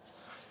class?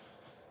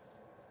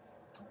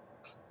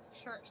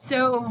 Sure.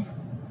 So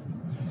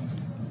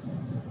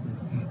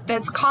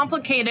That's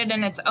complicated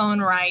in its own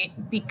right,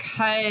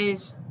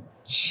 because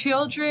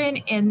children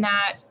in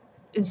that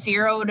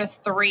 0 to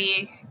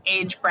 3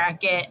 age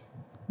bracket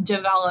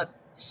develop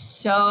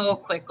so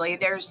quickly.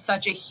 There's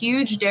such a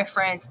huge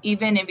difference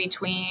even in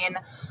between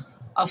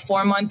a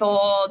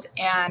 4-month-old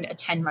and a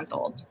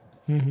 10-month-old.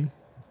 Mm-hmm.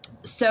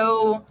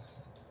 So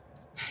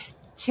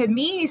to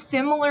me,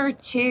 similar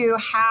to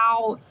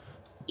how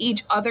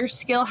each other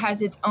skill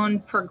has its own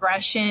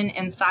progression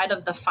inside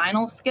of the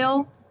final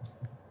skill,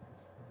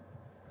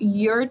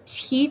 you're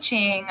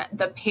teaching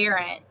the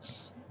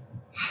parents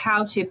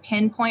how to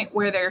pinpoint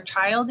where their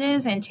child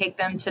is and take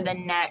them to the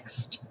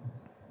next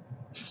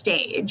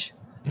stage,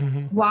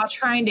 while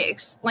trying to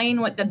explain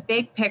what the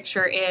big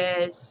picture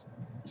is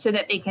so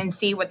that they can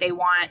see what they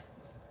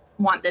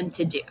want them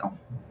to do.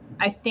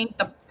 I think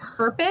the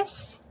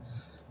purpose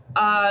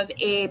of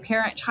a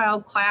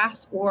parent-child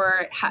class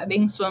or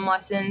having swim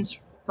lessons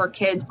for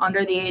kids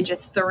under the age of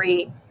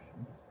 3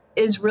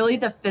 is really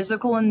the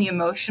physical and the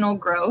emotional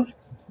growth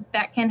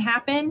that can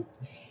happen.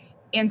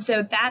 And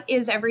so that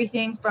is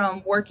everything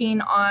from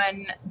working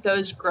on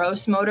those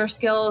gross motor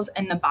skills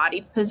and the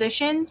body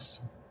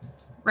positions,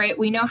 right?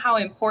 We know how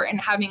important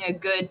having a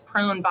good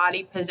prone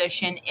body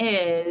position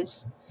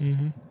is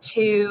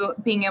to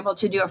being able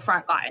to do a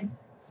front glide.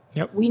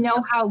 Yep. We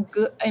know how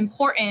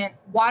important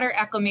water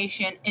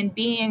acclimation and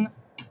being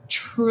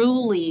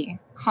truly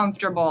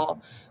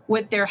comfortable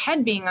with their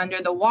head being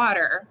under the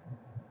water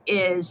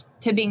is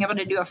to being able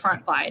to do a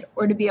front glide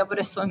or to be able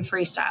to swim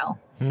freestyle.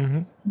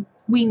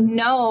 We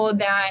know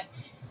that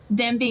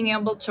them being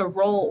able to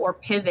roll or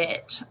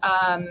pivot,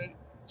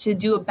 to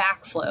do a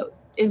back float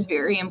is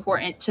very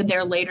important to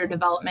their later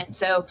development.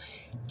 So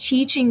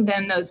teaching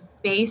them those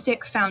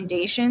basic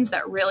foundations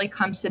that really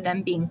comes to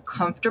them being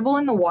comfortable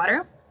in the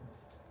water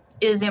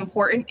is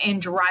important in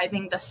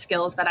driving the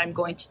skills that I'm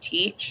going to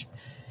teach.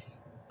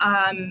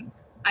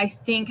 I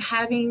think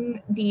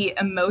having the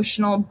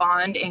emotional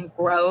bond and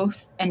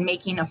growth and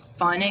making a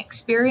fun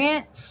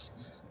experience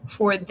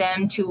for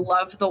them to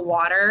love the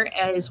water,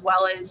 as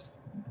well as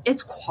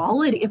it's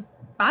quality,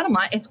 bottom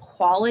line, it's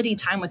quality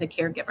time with a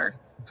caregiver,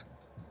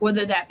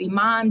 whether that be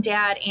mom,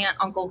 dad, aunt,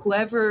 uncle,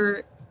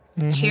 whoever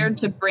cared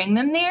to bring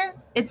them there.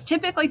 It's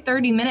typically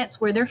 30 minutes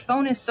where their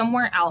phone is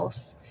somewhere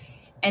else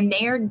and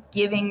they are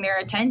giving their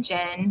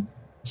attention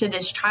to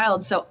this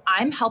child. So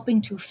I'm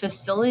helping to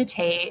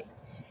facilitate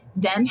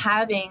them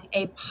having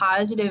a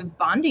positive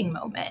bonding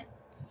moment,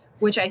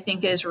 which I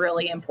think is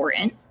really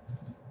important.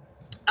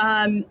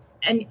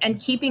 And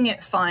keeping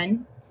it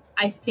fun.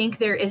 I think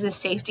there is a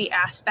safety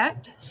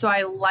aspect. So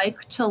I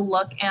like to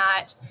look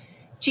at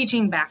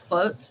teaching back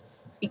floats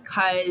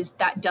because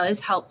that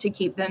does help to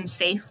keep them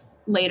safe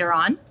later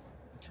on.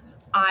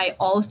 I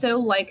also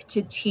like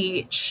to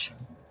teach,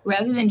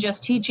 rather than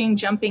just teaching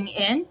jumping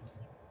in,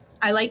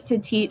 I like to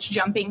teach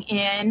jumping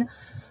in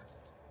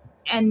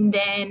and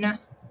then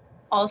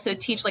also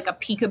teach like a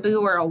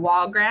peekaboo or a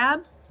wall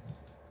grab.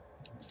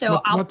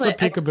 So what's a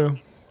peekaboo?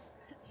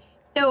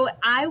 So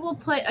I will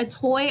put a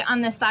toy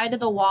on the side of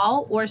the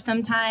wall, or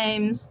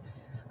sometimes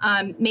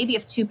maybe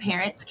if 2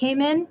 parents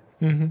came in.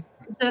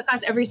 So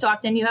because every so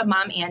often you have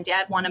mom and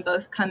dad want to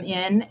both come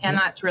in, and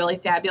that's really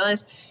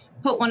fabulous.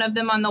 Put one of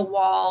them on the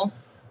wall.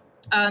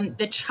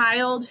 The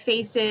child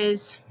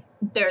faces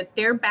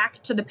their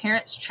back to the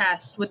parent's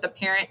chest with the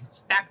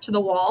parent's back to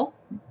the wall.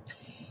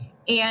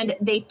 And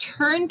they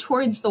turn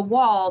towards the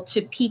wall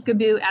to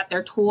peekaboo at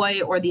their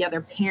toy or the other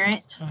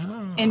parent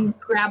and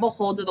grab a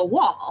hold of the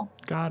wall.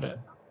 Got it.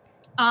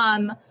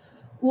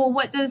 Well,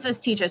 what does this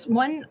teach us?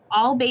 One,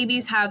 all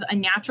babies have a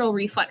natural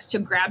reflex to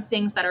grab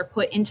things that are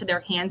put into their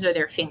hands or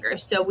their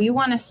fingers. So we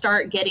want to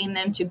start getting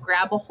them to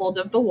grab a hold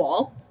of the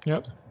wall.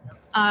 Yep.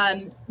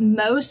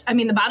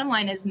 The bottom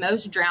line is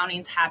most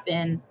drownings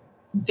happen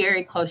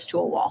very close to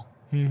a wall.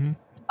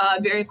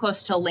 Very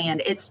close to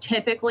land. It's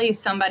typically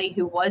somebody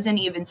who wasn't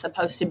even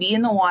supposed to be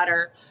in the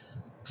water,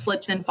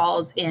 slips and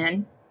falls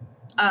in.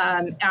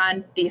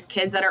 And these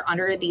kids that are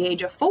under the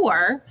age of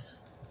 4,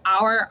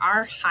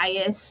 our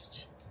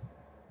highest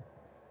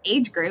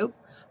age group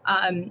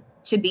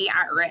to be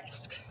at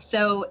risk.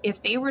 So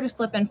if they were to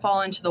slip and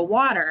fall into the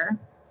water,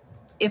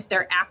 if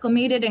they're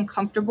acclimated and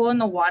comfortable in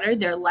the water,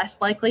 they're less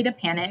likely to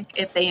panic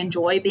if they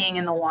enjoy being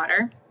in the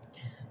water.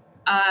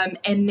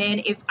 And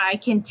then if I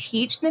can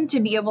teach them to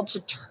be able to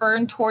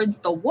turn towards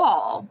the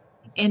wall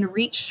and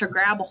reach to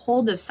grab a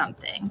hold of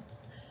something,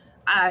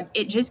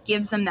 it just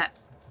gives them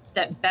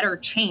that better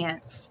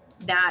chance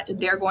that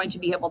they're going to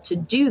be able to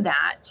do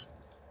that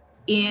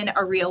in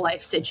a real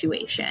life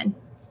situation.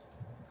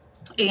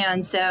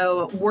 And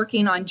so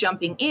working on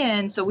jumping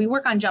in, so we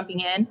work on jumping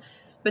in,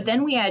 but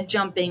then we add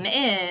jumping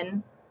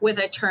in with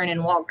a turn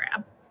and wall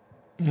grab.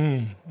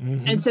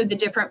 And so the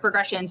different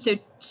progressions. So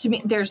to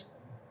me, there's,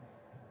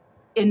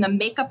 in the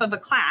makeup of a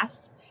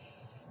class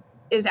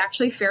is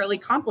actually fairly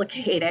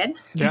complicated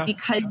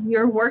because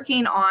you're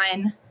working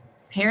on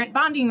parent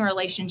bonding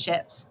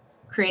relationships,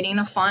 creating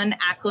a fun,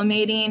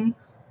 acclimating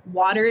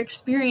water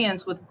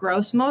experience with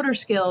gross motor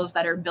skills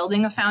that are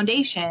building a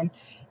foundation,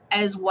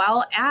 as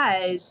well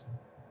as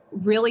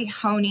really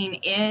honing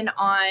in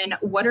on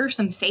what are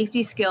some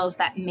safety skills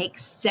that make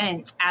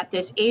sense at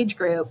this age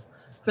group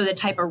for the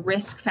type of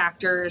risk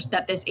factors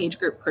that this age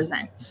group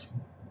presents.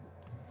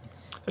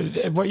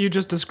 What you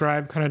just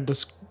described kind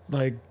of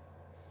like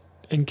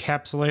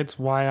encapsulates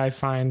why I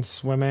find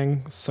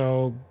swimming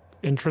so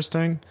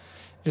interesting,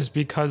 is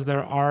because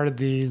there are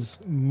these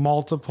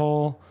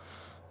multiple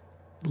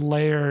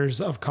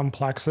layers of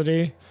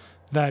complexity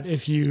that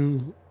if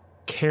you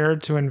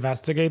cared to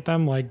investigate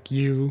them like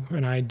you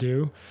and I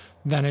do,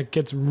 then it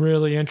gets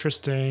really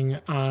interesting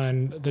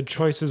on the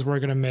choices we're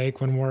going to make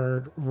when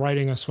we're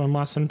writing a swim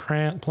lesson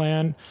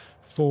plan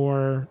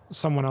for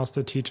someone else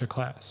to teach a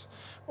class,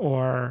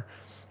 or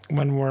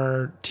when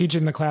we're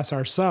teaching the class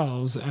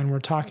ourselves and we're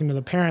talking to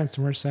the parents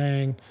and we're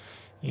saying,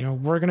 you know,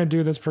 we're going to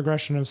do this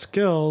progression of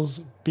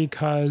skills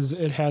because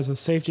it has a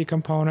safety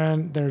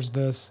component. There's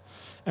this,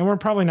 and we're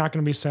probably not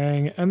going to be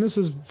saying, and this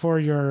is for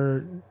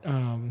your,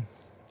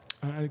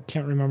 I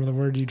can't remember the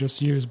word you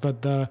just used,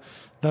 but the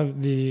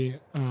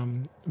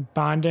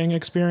bonding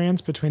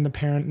experience between the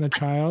parent and the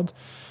child.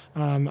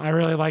 I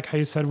really like how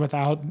you said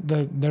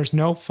there's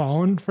no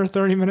phone for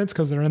 30 minutes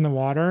because they're in the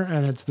water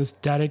and it's this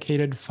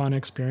dedicated fun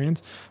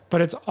experience, but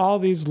it's all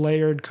these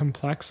layered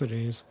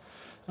complexities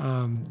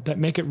that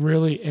make it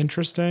really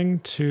interesting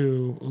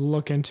to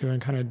look into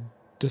and kind of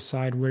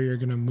decide where you're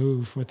going to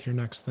move with your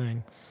next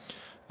thing.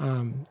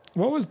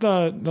 What was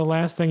the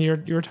last thing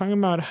you were talking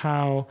about?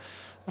 How,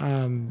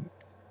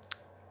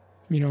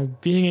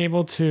 being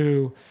able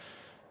to,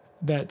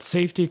 that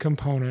safety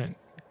component,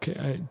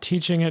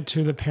 teaching it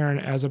to the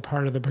parent as a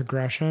part of the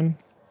progression.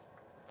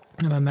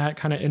 And then that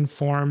kind of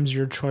informs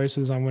your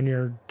choices on when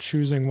you're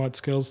choosing what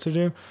skills to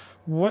do.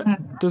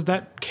 What does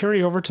that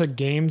carry over to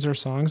games or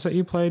songs that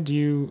you play? Do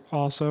you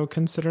also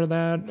consider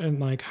that and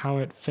like how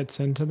it fits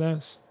into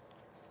this?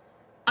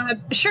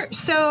 Sure.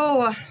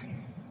 So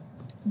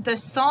the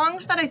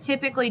songs that I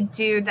typically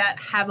do that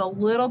have a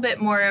little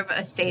bit more of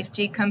a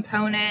safety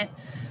component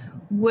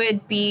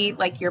would be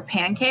like your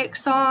pancake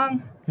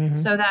song. Mm-hmm.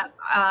 So that,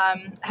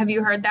 have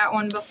you heard that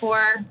one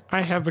before?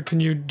 I have, but can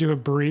you do a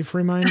brief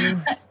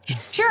reminder?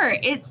 Sure.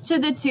 It's to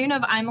the tune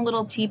of I'm a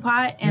Little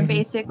Teapot, and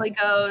basically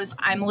goes,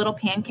 I'm a little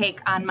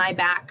pancake on my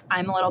back.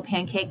 I'm a little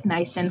pancake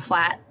nice and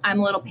flat. I'm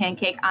a little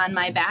pancake on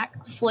my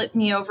back. Flip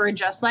me over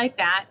just like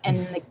that.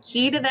 And the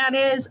key to that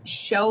is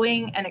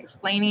showing and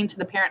explaining to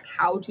the parent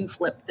how to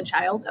flip the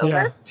child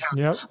over.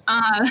 Yeah.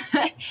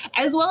 Yep.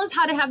 As well as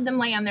how to have them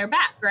lay on their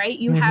back, right?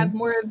 You have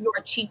more of your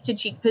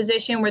cheek-to-cheek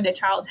position where the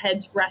child's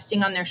head's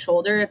resting on their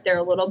shoulder if they're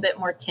a little bit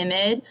more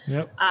timid.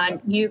 Yep.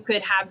 You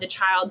could have the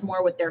child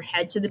more with their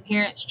head to the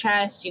parent's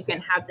chest. You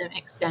can have them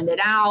extended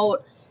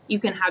out. You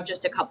can have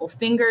just a couple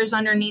fingers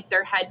underneath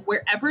their head,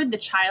 wherever the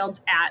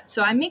child's at.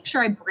 So I make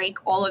sure I break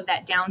all of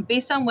that down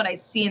based on what I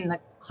see in the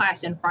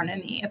class in front of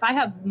me. If I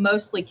have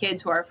mostly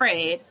kids who are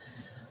afraid,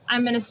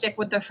 I'm going to stick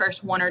with the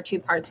first one or two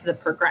parts of the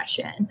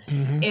progression.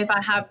 If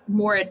I have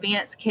more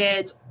advanced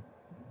kids,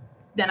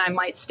 then I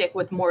might stick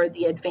with more of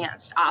the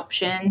advanced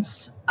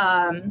options,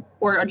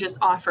 or just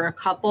offer a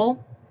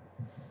couple.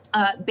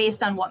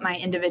 Based on what my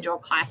individual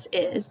class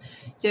is.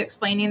 So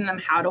explaining them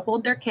how to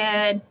hold their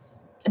kid,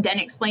 then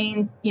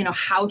explaining,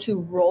 how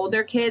to roll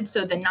their kids.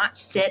 So then not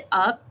sit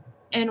up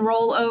and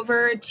roll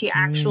over, to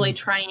actually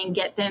try and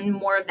get them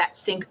more of that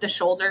sink the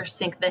shoulder,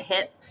 sink the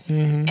hip,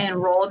 and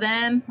roll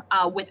them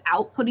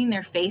without putting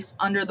their face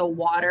under the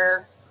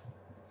water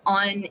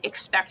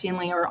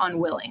unexpectedly or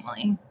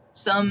unwillingly.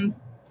 Some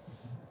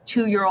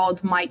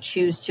 2-year-olds might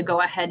choose to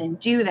go ahead and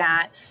do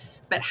that.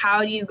 But how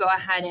do you go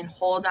ahead and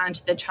hold on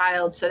to the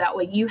child so that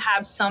way you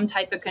have some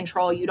type of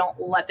control? You don't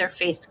let their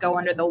face go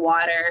under the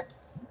water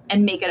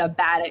and make it a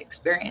bad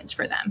experience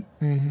for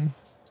them.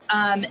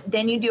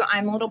 Then you do,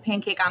 I'm a little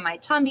pancake on my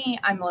tummy.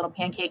 I'm a little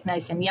pancake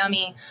nice and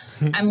yummy.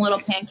 I'm a little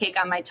pancake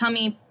on my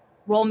tummy.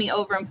 Roll me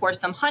over and pour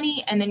some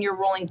honey. And then you're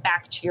rolling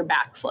back to your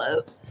back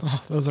float.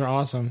 Oh, those are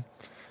awesome.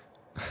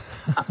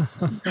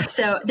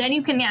 So then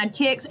you can add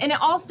kicks. And it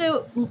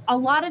also, a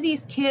lot of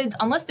these kids,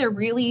 unless they're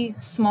really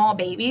small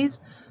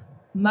babies,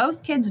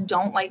 most kids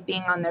don't like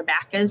being on their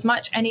back as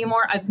much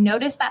anymore. I've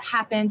noticed that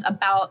happens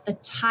about the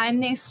time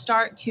they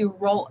start to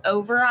roll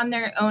over on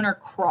their own or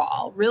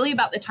crawl. Really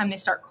about the time they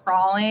start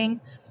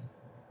crawling,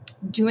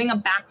 doing a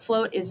back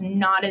float is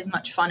not as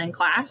much fun in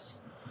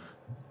class.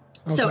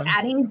 Okay. So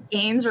adding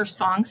games or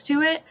songs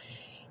to it,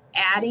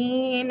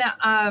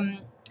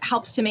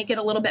 helps to make it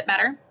a little bit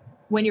better.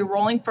 When you're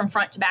rolling from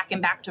front to back and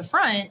back to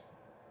front,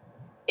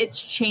 it's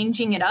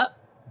changing it up.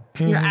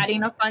 You're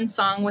adding a fun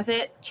song with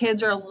it.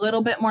 Kids are a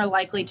little bit more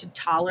likely to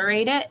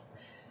tolerate it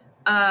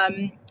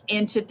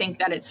and to think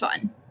that it's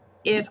fun.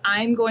 If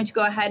I'm going to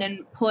go ahead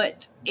and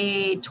put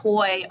a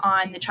toy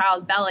on the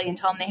child's belly and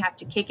tell them they have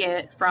to kick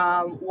it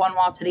from one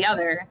wall to the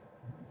other,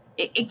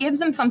 it gives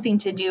them something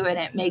to do, and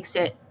it makes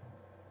it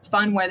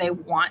fun where they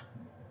want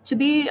to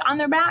be on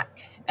their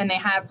back and they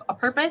have a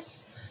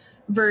purpose,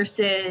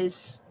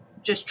 versus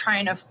just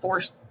trying to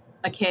force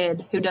a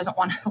kid who doesn't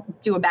want to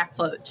do a back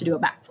float to do a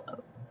back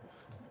float.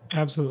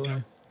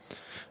 Absolutely.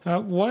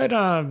 What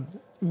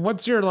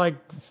What's your like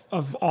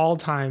of all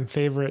time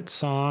favorite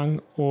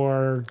song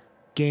or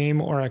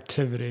game or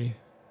activity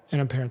in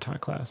a parent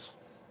talk class?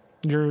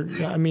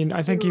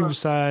 I think you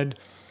said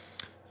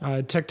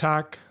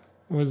TikTok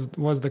was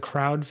the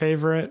crowd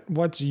favorite.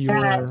 What's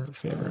your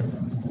favorite?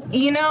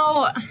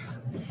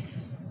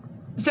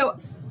 So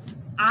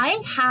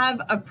I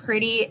have a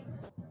pretty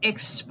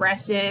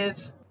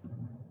expressive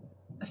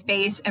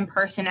face and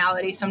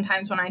personality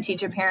sometimes when I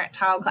teach a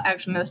parent-child class.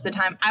 Actually, most of the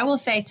time, I will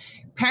say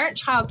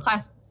parent-child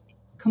class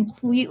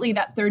completely,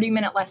 that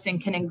 30-minute lesson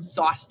can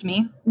exhaust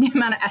me, the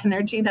amount of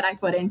energy that I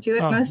put into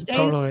it most days.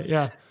 Totally,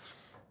 yeah.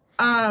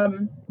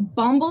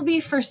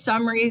 Bumblebee, for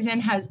some reason,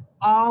 has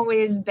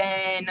always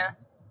been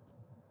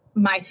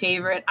my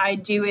favorite. I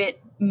do it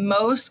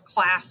most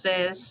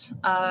classes,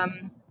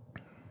 and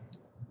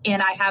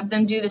I have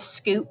them do the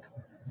scoop.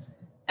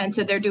 And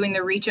so they're doing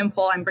the reach and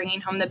pull. I'm bringing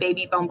home the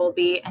baby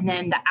bumblebee, and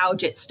then the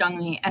ouch, it stung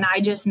me. And I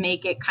just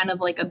make it kind of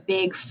like a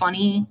big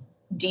funny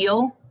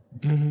deal.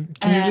 Mm-hmm.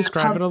 Can you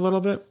describe it a little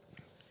bit?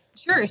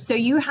 Sure. So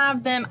I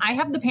have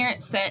the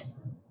parents sit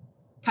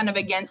kind of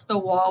against the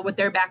wall with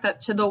their back up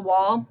to the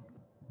wall,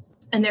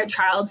 and their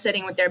child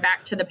sitting with their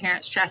back to the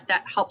parent's chest.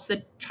 That helps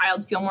the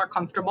child feel more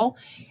comfortable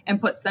and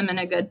puts them in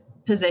a good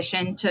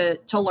position to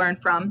learn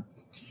from.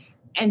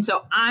 And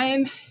so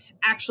I'm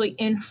actually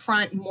in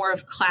front more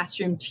of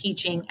classroom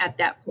teaching at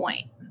that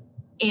point.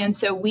 And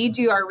so we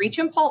do our reach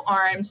and pull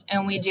arms,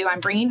 and I'm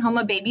bringing home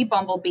a baby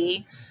bumblebee.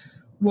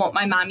 Won't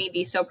my mommy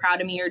be so proud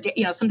of me?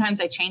 Or,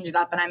 sometimes I change it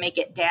up and I make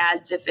it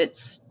dads if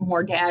it's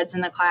more dads in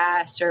the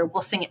class, or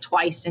we'll sing it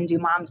twice and do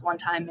moms one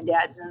time and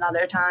dads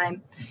another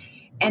time.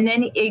 And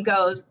then it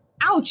goes,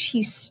 ouch,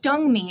 he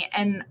stung me.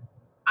 And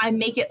I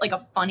make it like a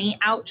funny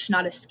ouch,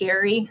 not a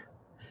scary.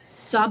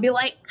 So I'll be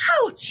like,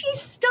 ouch, he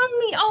stung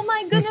me. Oh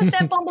my goodness,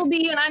 that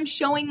bumblebee. And I'm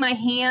showing my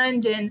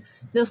hand in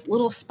this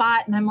little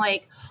spot. And I'm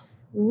like,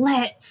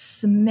 let's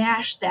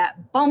smash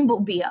that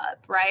bumblebee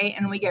up, right?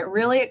 And we get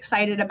really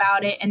excited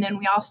about it. And then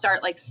we all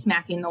start like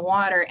smacking the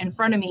water in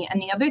front of me.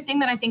 And the other thing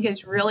that I think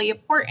is really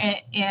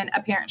important in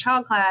a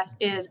parent-child class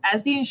is,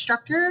 as the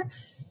instructor,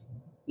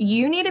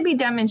 you need to be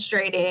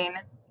demonstrating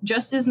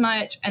just as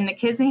much, and the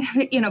kids need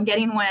to be,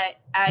 getting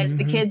wet as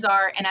the kids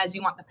are, and as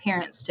you want the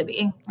parents to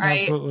be,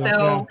 right? Absolutely,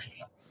 so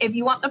if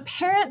you want the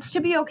parents to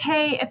be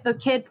okay if the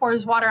kid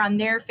pours water on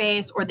their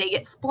face or they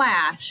get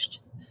splashed,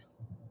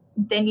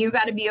 then you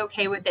got to be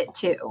okay with it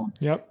too.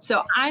 Yep.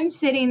 So I'm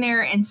sitting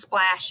there and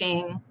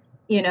splashing,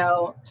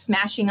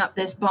 smashing up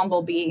this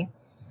bumblebee.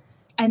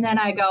 And then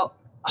I go,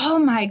 oh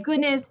my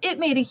goodness, it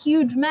made a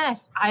huge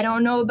mess. I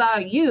don't know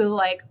about you.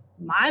 Like,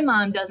 my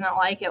mom doesn't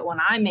like it when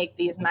I make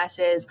these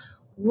messes.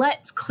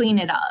 Let's clean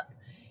it up.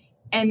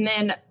 And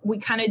then we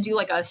kind of do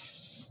like a,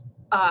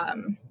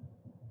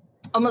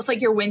 almost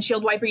like your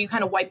windshield wiper. You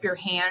kind of wipe your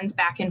hands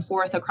back and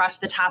forth across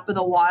the top of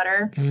the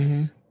water.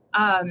 Mm-hmm.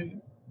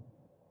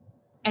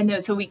 And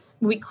then so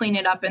we clean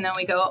it up, and then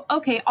we go,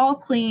 okay, all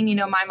clean.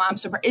 My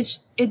mom's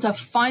surprised. It's a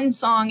fun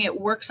song. It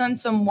works on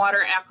some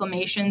water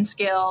acclimation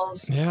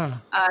skills. Yeah.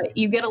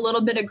 You get a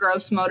little bit of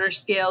gross motor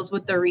skills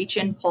with the reach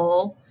and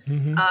pull.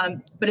 Mm-hmm.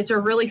 But it's a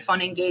really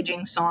fun,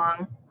 engaging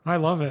song. I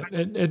love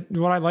it.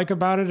 What I like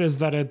about it is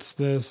that it's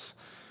this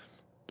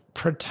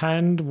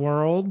pretend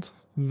world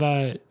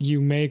that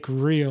you make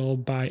real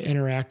by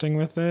interacting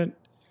with it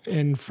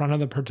in front of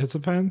the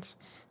participants.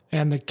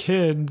 And the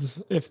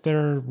kids, if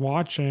they're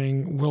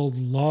watching, will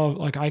love,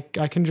 like I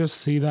can just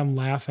see them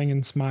laughing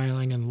and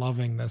smiling and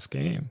loving this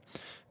game,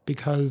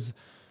 because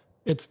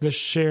it's the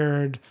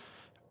shared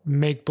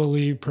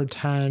make-believe,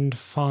 pretend,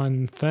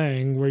 fun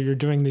thing where you're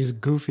doing these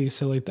goofy,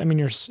 silly,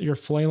 you're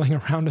flailing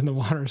around in the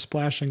water,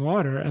 splashing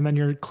water, and then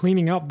you're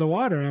cleaning up the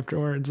water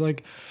afterwards.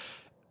 Like,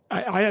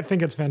 I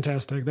think it's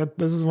fantastic.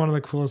 This is one of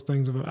the coolest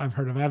things I've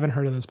heard of. I haven't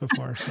heard of this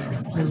before, so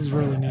this is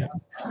really neat.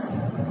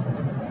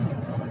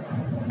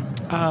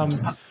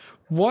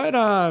 What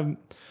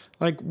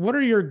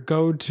are your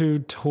go-to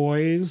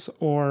toys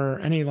or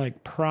any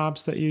like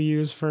props that you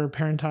use for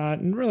parent talk?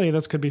 And really,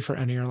 this could be for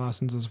any of your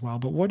lessons as well.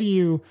 But what do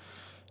you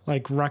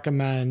like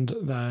recommend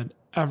that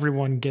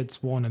everyone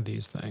gets one of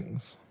these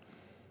things?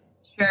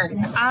 Sure.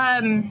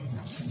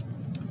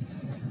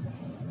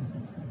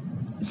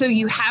 So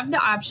you have the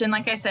option,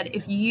 like I said,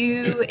 if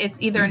it's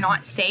either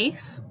not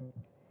safe,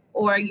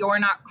 or you're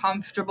not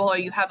comfortable, or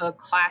you have a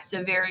class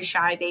of very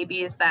shy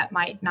babies that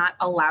might not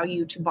allow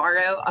you to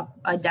borrow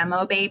a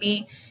demo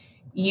baby,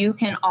 you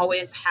can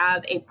always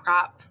have a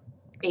prop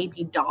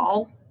baby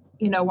doll,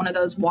 one of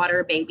those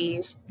water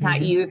babies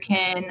that you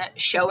can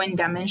show and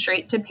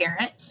demonstrate to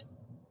parents.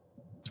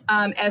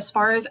 As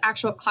far as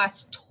actual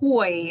class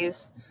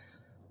toys,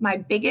 my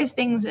biggest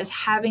things is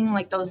having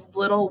like those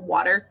little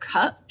water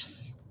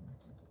cups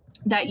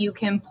that you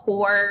can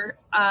pour.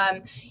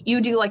 You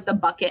do like the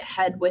bucket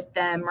head with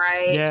them,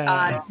 right?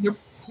 Yeah. You're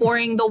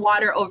pouring the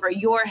water over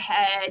your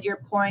head.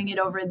 You're pouring it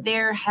over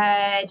their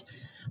head.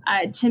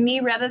 To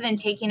me, rather than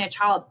taking a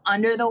child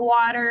under the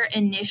water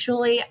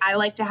initially, I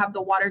like to have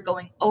the water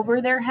going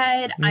over their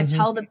head. I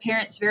tell the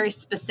parents very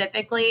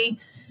specifically,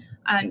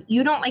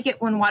 you don't like it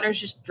when water's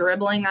just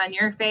dribbling on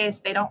your face.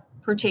 They don't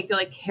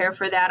particularly care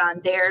for that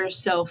on theirs.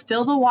 So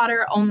fill the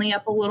water only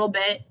up a little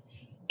bit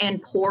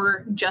and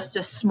pour just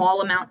a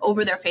small amount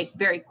over their face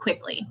very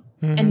quickly.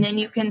 And then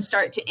you can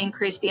start to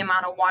increase the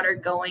amount of water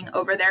going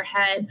over their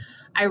head.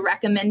 I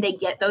recommend they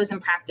get those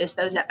and practice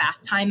those at bath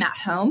time at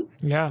home.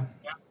 Yeah.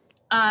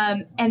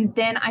 And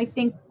then I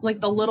think like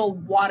the little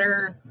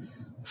water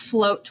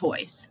float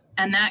toys,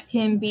 and that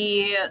can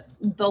be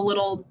the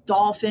little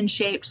dolphin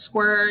shaped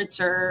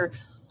squirts or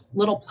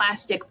little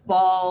plastic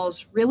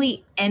balls,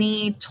 really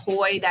any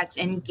toy that's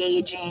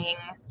engaging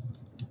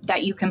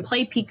that you can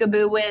play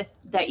peekaboo with,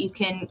 that you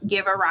can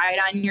give a ride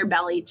on your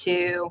belly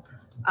to,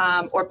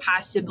 or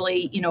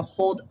possibly,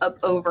 hold up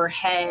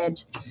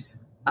overhead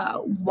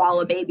while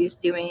a baby's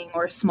doing,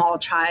 or a small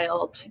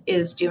child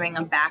is doing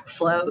a back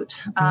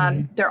float.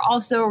 They're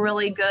also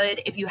really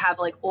good if you have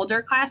like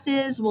older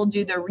classes. We'll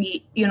do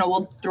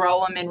we'll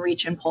throw them and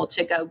reach and pull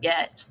to go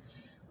get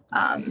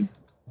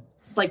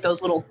like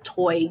those little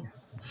toy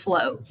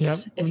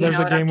floats. Yep. There's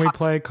a game we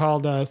play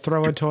called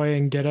Throw a Toy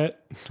and Get It,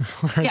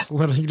 where it's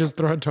literally you just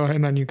throw a toy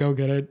and then you go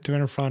get it,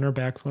 doing a front or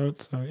back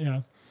float. So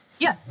yeah.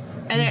 Yeah,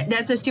 and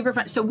that's a super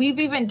fun. So we've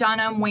even done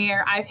them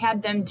where I've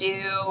had them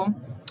do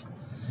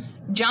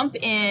jump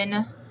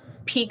in,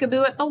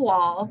 peekaboo at the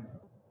wall.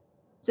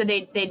 So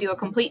they do a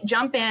complete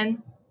jump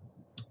in,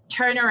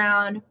 turn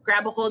around,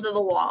 grab a hold of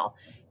the wall.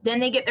 Then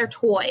they get their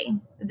toy.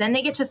 Then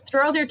they get to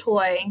throw their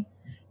toy.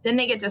 Then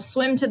they get to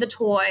swim to the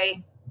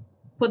toy,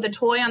 put the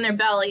toy on their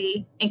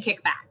belly, and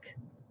kick back.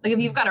 Like if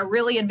you've got a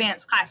really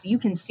advanced class, you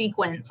can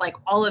sequence like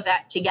all of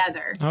that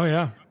together. Oh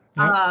yeah.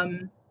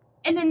 Yep.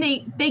 And then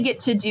they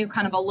get to do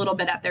kind of a little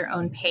bit at their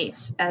own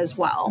pace as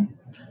well.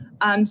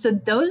 So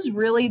those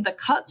really, the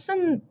cups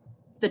and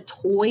the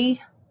toy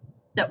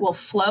that will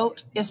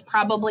float is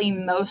probably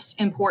most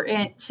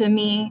important to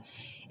me.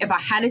 If I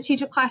had to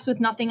teach a class with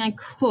nothing, I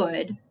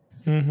could.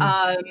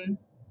 But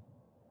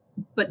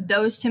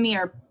those to me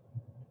are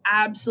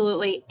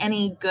absolutely,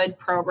 any good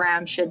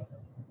program should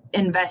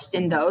invest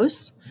in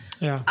those.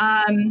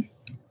 Yeah.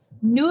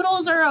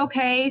 Noodles are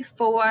okay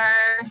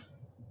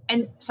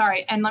and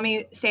let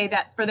me say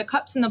that for the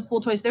cups and the pool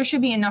toys, there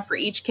should be enough for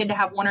each kid to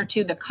have one or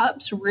two. The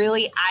cups,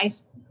 really, I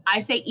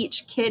say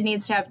each kid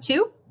needs to have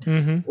two,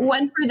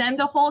 one for them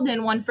to hold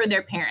and one for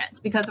their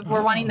parents. Because if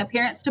we're wanting the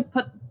parents to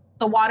put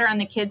the water on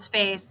the kid's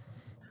face,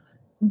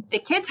 the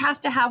kids have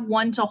to have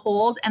one to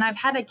hold. And I've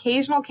had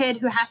occasional kid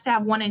who has to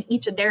have one in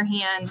each of their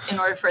hands in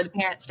order for the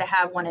parents to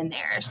have one in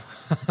theirs.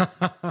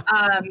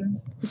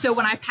 So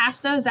when I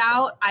pass those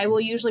out, I will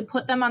usually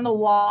put them on the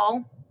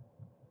wall,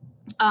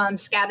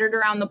 scattered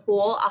around the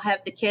pool. I'll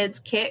have the kids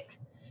kick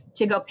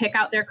to go pick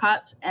out their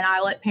cups, and I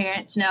let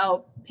parents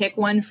know, pick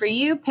one for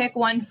you, pick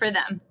one for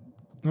them.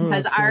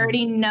 Because I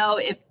already know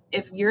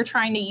if you're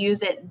trying to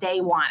use it,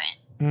 they want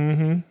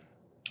it.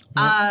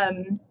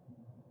 Yep.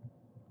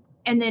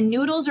 And then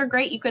noodles are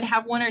great. You could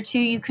have one or two.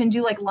 You can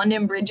do like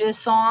London Bridges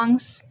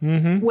songs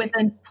with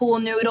a pool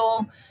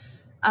noodle.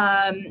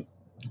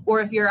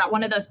 Or if you're at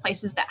one of those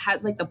places that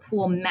has like the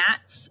pool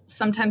mats,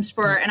 sometimes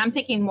and I'm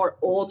thinking more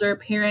older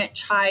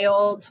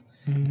parent-child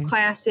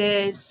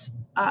classes,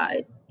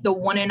 the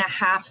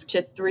 1.5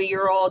 to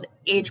 3-year-old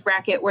age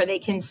bracket, where they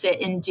can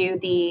sit and do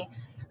the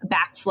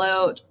back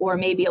float, or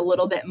maybe a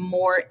little bit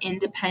more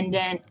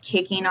independent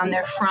kicking on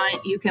their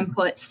front. You can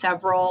put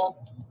several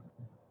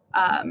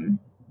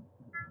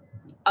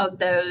of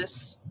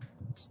those,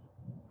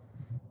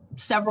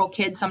 several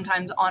kids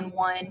sometimes on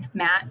one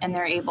mat, and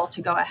they're able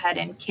to go ahead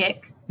and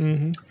kick.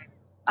 They're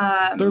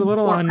a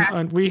little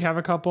we have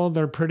a couple.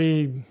 They're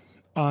pretty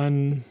I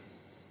don't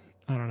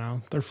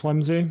know, they're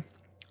flimsy.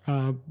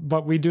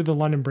 But we do the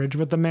London Bridge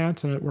with the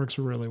mats, and it works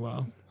really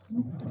well.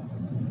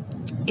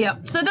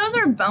 Yep. So those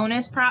are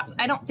bonus props.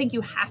 I don't think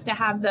you have to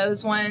have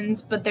those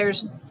ones, but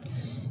there's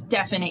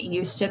definite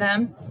use to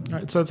them. All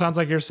right. So it sounds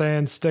like you're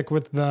saying stick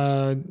with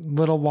the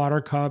little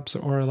water cups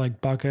or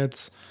like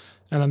buckets,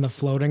 and then the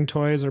floating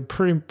toys are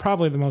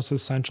probably the most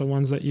essential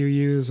ones that you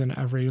use in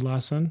every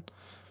lesson.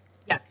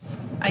 Yes.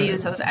 I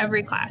use those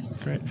every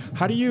class. Great.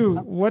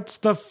 What's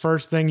the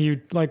first thing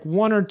you, like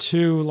one or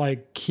two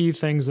like key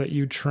things that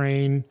you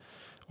train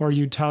or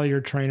you tell your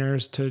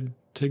trainers to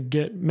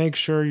make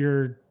sure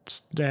your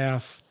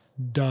staff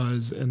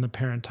does in the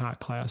parent taught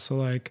class? So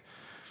like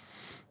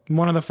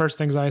one of the first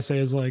things I say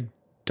is like,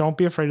 don't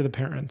be afraid of the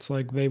parents.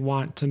 Like they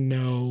want to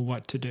know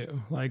what to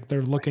do. Like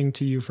they're looking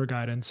to you for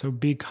guidance. So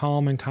be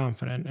calm and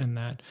confident in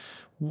that.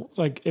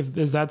 Like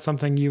is that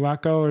something you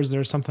echo, or is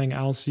there something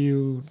else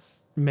you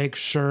make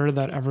sure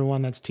that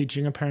everyone that's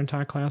teaching a parent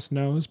taught class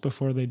knows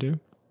before they do?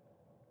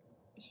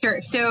 Sure.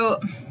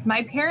 So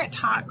my parent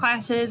taught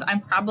classes,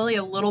 I'm probably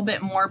a little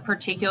bit more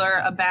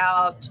particular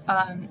about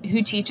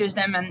who teaches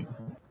them, and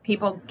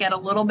people get a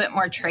little bit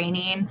more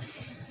training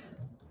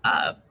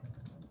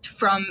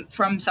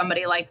from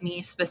somebody like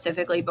me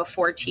specifically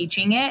before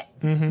teaching it.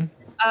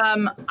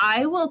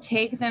 I will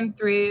take them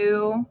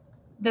through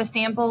the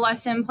sample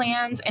lesson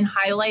plans and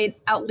highlight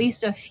at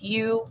least a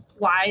few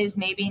whys,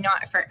 maybe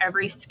not for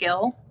every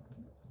skill.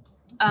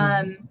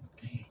 And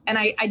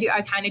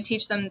I kind of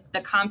teach them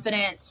the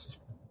confidence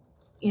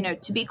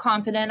to be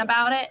confident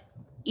about it.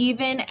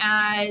 Even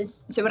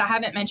as, so what I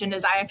haven't mentioned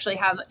is I actually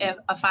have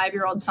a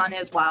 5-year-old son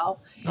as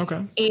well.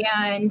 Okay.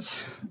 And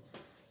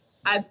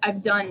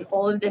I've done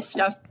all of this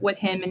stuff with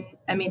him. And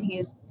I mean,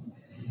 he's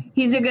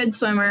a good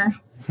swimmer,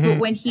 but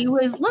when he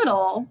was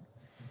little,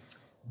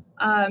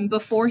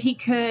 before he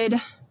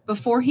could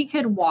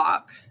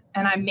walk,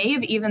 and I may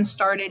have even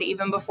started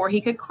even before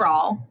he could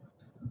crawl,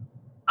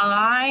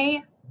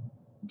 I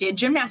did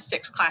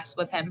gymnastics class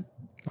with him.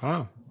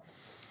 Wow.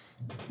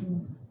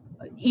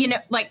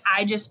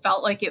 I just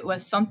felt like it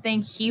was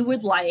something he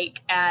would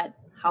like at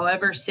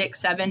however 6,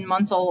 7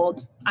 months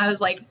old. I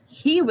was like,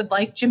 he would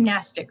like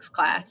gymnastics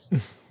class.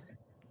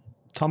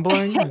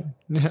 Tumbling? And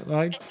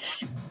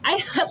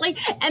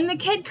the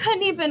kid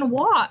couldn't even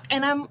walk.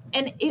 I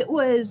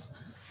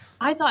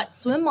thought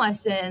swim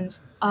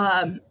lessons,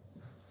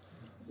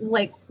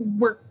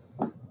 were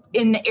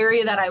in the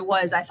area that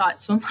I thought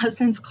swim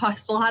lessons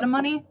cost a lot of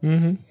money.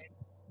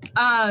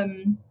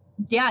 Mm-hmm.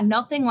 Yeah,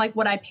 nothing like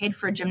what I paid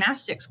for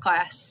gymnastics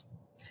class.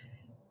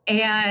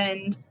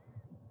 And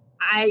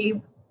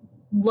I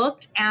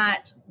looked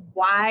at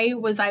why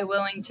was I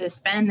willing to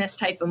spend this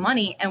type of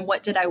money and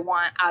what did I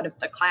want out of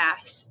the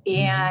class.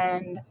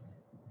 And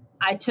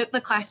I took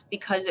the class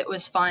because it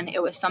was fun.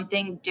 It was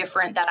something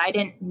different that I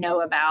didn't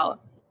know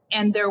about.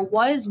 And there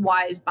was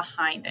whys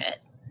behind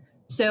it.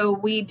 So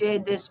we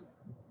did this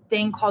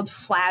thing called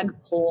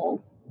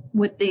flagpole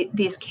with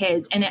these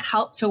kids, and it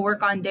helped to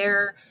work on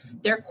their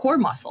core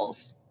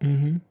muscles.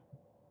 Mm-hmm.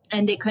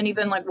 And they couldn't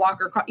even walk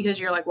or crawl, because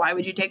you're like, why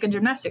would you take a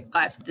gymnastics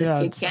class if this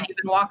kid can't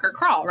even walk or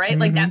crawl, right?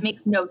 Mm-hmm. That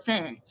makes no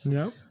sense.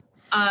 Yep.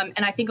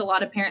 And I think a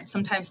lot of parents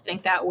sometimes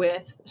think that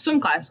with swim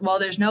class. Well,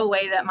 there's no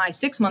way that my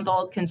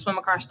 6-month-old can swim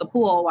across the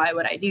pool. Why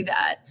would I do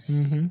that?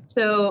 Mm-hmm.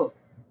 So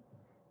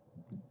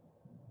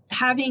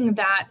having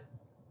that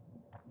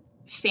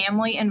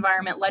family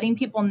environment, letting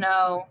people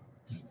know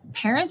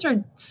parents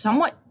are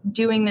somewhat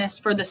doing this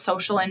for the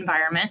social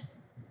environment.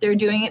 They're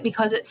doing it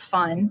because it's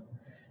fun.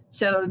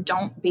 So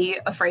don't be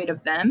afraid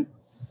of them,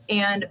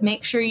 and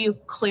make sure you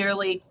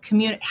clearly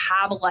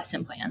have a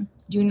lesson plan.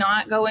 Do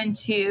not go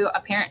into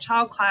a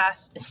parent-child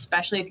class,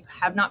 especially if you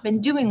have not been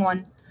doing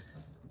one,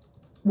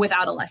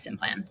 without a lesson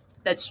plan.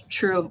 That's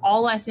true of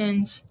all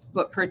lessons,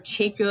 but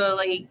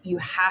particularly you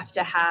have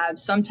to have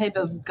some type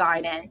of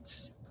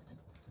guidance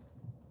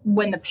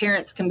when the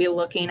parents can be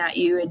looking at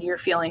you and you're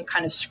feeling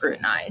kind of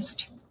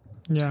scrutinized.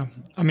 Yeah.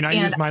 I mean, I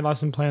use my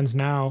lesson plans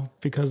now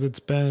because it's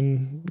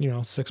been,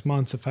 6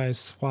 months. If I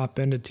swap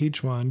in to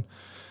teach one,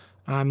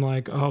 I'm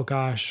like, oh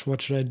gosh,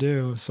 what should I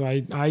do? So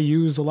I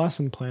use a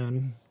lesson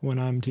plan when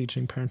I'm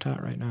teaching Parent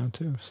Out right now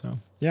too. So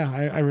yeah,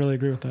 I really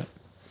agree with that.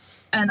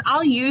 And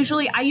I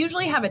usually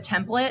have a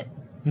template.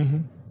 Mm-hmm.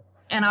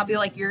 And I'll be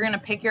like, you're going to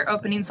pick your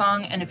opening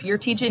song. And if you're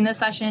teaching this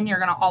session, you're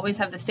going to always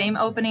have the same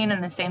opening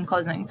and the same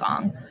closing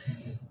song.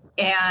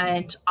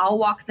 And I'll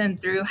walk them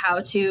through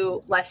how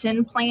to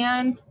lesson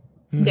plan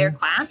their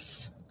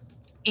class,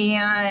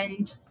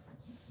 and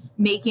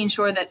making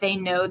sure that they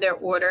know their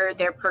order,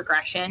 their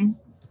progression.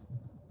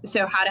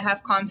 So how to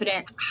have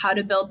confidence, how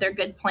to build their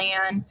good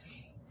plan.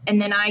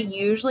 And then I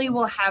usually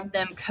will have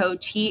them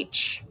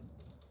co-teach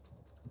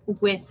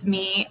with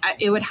me.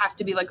 It would have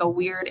to be like a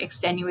weird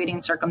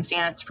extenuating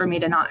circumstance for me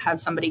to not have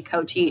somebody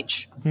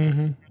co-teach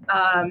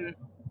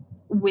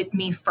with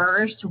me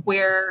first,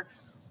 where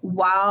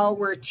while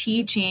we're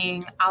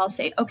teaching, I'll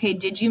say, okay,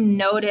 did you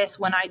notice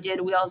when I did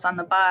Wheels on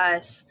the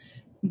Bus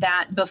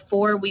that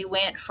before we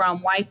went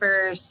from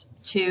wipers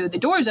to the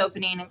doors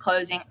opening and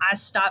closing, I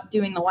stopped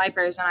doing the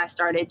wipers and I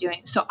started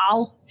doing, so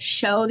I'll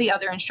show the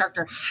other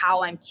instructor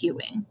how I'm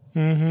cueing.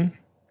 Mm-hmm.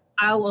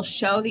 I will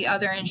show the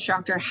other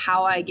instructor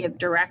how I give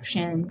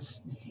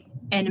directions,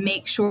 and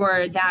make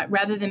sure that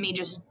rather than me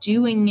just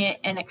doing it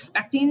and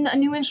expecting a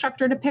new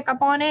instructor to pick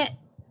up on it,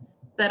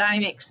 that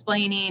I'm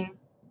explaining,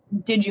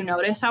 did you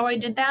notice how I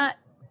did that?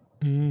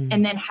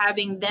 And then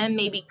having them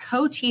maybe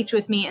co-teach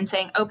with me and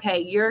saying, okay,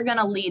 you're going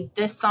to lead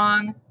this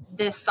song,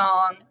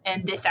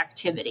 and this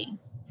activity.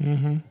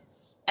 Mm-hmm.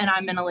 And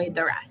I'm going to lead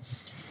the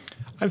rest.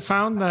 I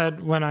found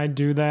that when I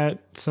do that,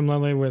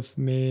 similarly with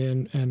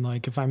me, and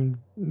like if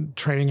I'm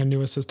training a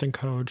new assistant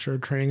coach or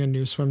training a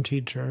new swim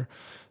teacher,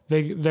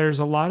 there's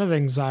a lot of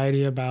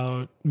anxiety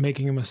about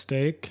making a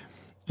mistake.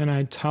 And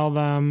I tell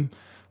them,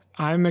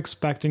 I'm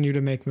expecting you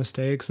to make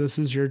mistakes. This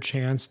is your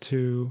chance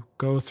to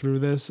go through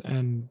this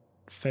and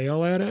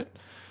fail at it.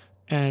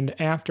 And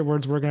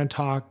afterwards, we're going to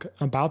talk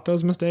about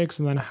those mistakes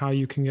and then how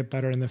you can get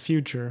better in the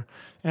future.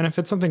 And if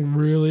it's something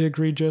really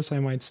egregious, I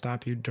might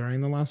stop you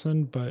during the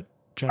lesson, but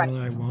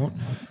generally I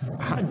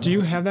won't. Do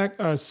you have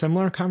that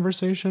similar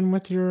conversation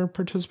with your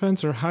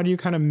participants, or how do you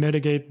kind of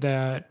mitigate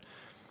that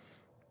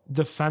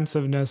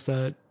defensiveness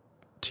that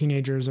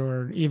teenagers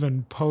or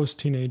even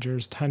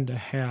post-teenagers tend to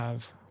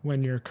have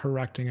when you're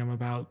correcting them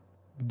about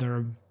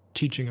their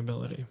teaching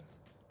ability?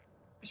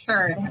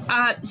 Sure.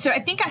 So I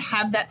think I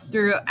have that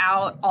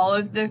throughout all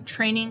of the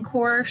training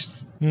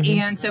course. Mm-hmm.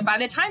 And so by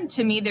the time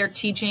to me they're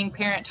teaching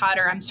parent taught,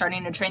 or I'm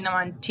starting to train them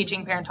on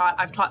teaching parent taught,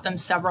 I've taught them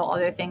several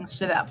other things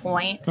to that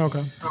point.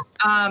 Okay.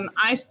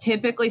 I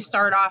typically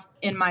start off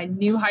in my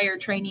new hire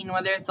training,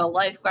 whether it's a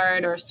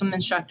lifeguard or a swim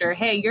instructor.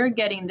 Hey, you're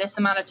getting this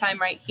amount of time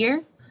right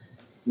here.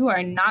 You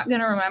are not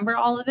going to remember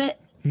all of it.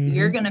 Mm-hmm.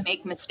 You're going to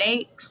make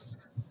mistakes,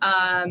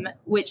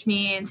 which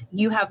means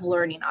you have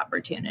learning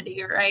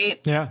opportunity, right?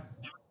 Yeah.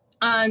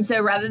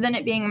 So rather than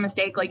it being a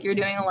mistake, like you're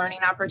doing a learning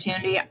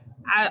opportunity,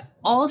 I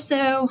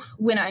also,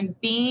 when I'm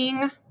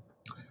being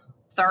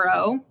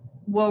thorough,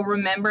 will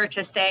remember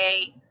to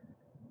say,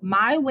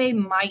 my way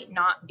might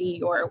not be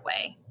your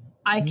way.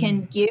 I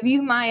can give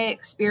you my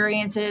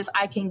experiences.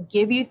 I can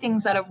give you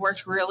things that have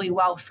worked really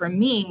well for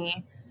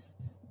me.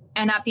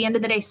 And at the end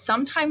of the day,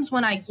 sometimes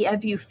when I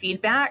give you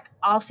feedback,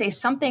 I'll say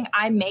something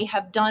I may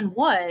have done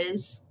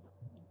was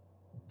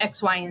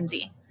X, Y, and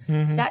Z.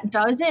 Mm-hmm. That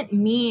doesn't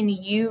mean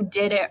you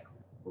did it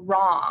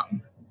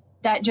wrong.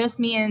 That just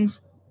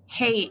means,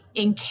 hey,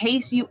 in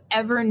case you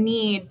ever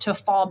need to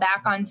fall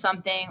back on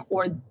something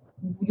or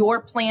your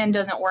plan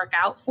doesn't work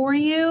out for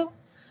you,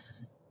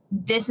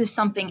 this is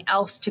something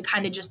else to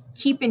kind of just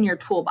keep in your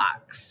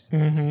toolbox.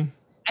 Mm-hmm.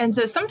 And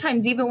so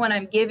sometimes even when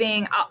I'm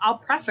giving, I'll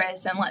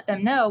preface and let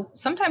them know,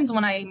 sometimes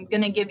when I'm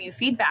going to give you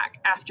feedback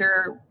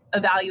after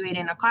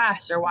evaluating a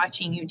class or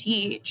watching you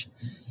teach,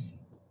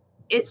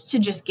 it's to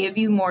just give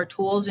you more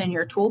tools in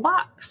your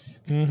toolbox.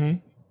 Mm-hmm.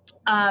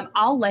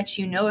 I'll let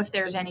you know if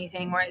there's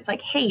anything where it's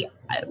like, hey,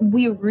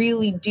 we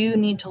really do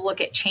need to look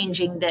at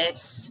changing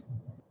this,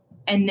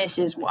 and this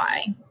is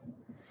why.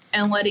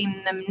 And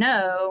letting them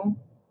know,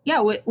 yeah,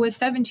 with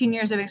 17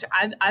 years of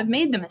experience, I've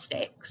made the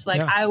mistakes.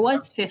 Like I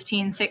was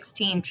 15,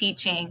 16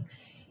 teaching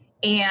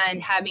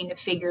and having to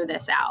figure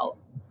this out.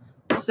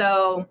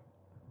 So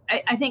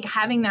I think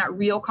having that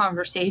real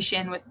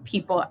conversation with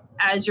people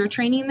as you're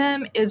training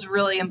them is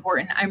really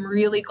important. I'm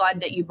really glad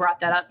that you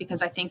brought that up,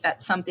 because I think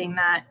that's something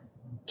that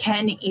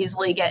can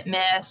easily get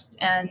missed.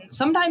 And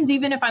sometimes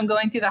even if I'm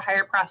going through the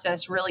hire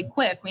process really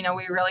quick, we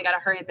really got to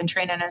hurry up and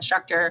train an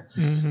instructor.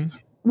 Mm-hmm.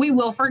 We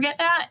will forget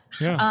that.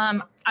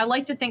 Yeah. I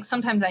like to think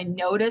sometimes I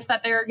notice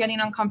that they're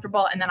getting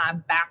uncomfortable, and then I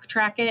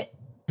backtrack it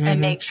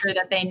and make sure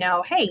that they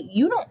know, hey,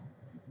 you don't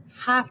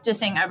have to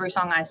sing every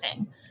song I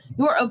sing.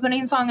 Your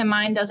opening song and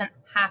mine doesn't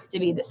have to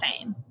be the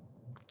same.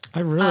 I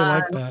really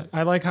like that.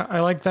 I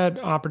like that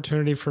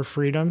opportunity for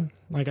freedom.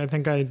 Like, I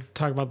think I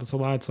talk about this a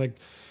lot. It's like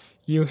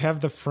you have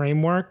the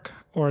framework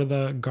or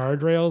the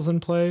guardrails in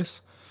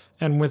place,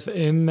 and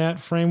within that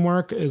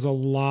framework is a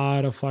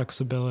lot of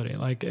flexibility.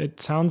 Like,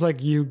 it sounds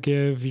like you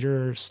give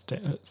your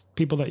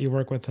people that you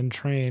work with and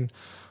train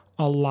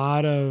a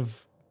lot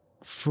of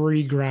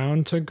free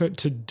ground to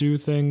do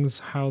things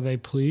how they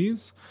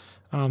please,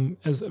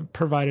 as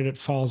provided it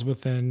falls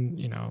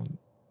within,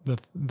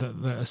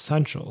 the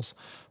essentials.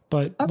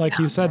 But like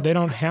you said, they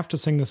don't have to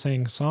sing the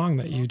same song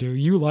that you do.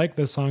 You like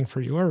this song for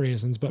your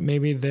reasons, but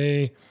maybe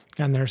they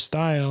and their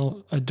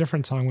style, a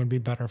different song would be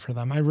better for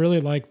them. I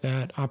really like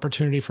that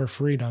opportunity for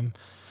freedom.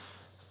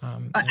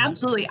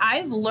 Absolutely.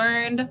 I've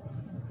learned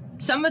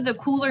some of the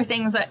cooler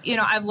things that,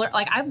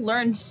 I've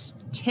learned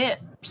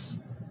tips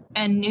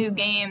and new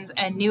games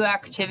and new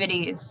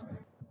activities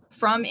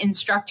from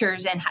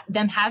instructors and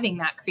them having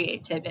that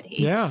creativity.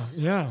 Yeah.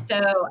 Yeah.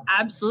 So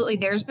absolutely.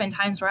 There's been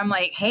times where I'm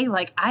like, hey,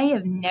 like I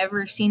have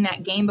never seen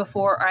that game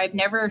before, or I've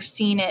never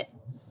seen it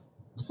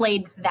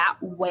played that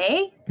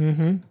way.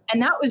 Mm-hmm.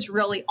 And that was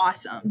really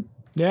awesome.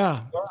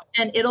 Yeah.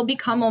 And it'll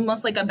become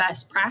almost like a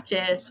best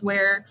practice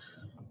where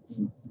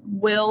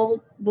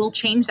we'll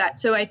change that.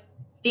 So I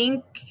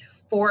think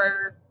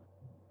for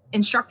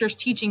instructors,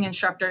 teaching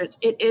instructors,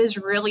 it is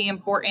really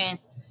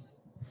important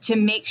to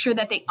make sure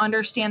that they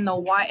understand the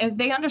why. If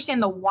they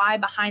understand the why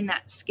behind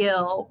that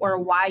skill or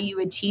why you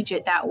would teach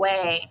it that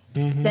way,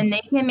 then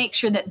they can make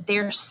sure that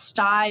their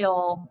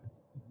style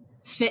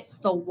fits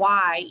the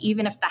why,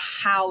 even if the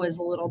how is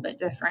a little bit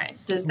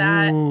different. Does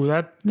that? Ooh,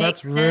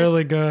 that's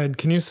really good.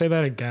 Can you say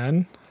that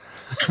again?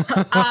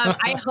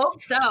 I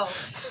hope so.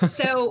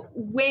 So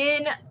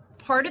when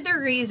part of the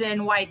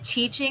reason why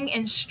teaching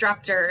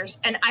instructors,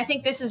 and I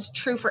think this is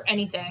true for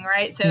anything,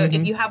 right? So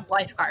if you have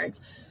lifeguards,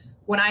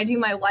 when I do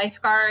my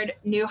lifeguard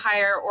new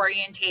hire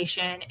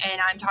orientation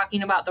and I'm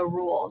talking about the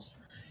rules,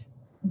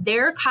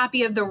 their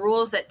copy of the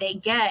rules that they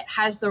get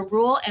has the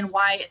rule and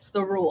why it's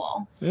the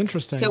rule.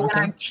 Interesting. So when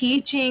I'm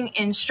teaching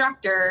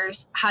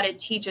instructors how to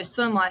teach a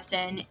swim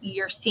lesson,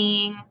 you're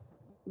seeing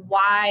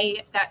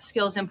why that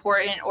skill is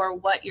important or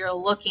what you're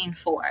looking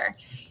for.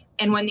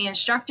 And when the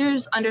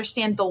instructors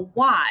understand the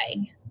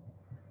why,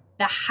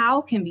 the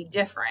how can be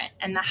different,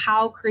 and the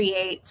how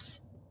creates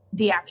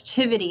the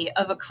activity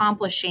of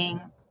accomplishing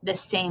the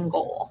same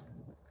goal.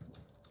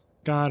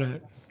 Got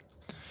it.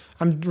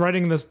 I'm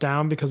writing this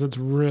down because it's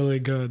really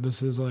good.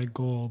 This is like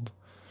gold.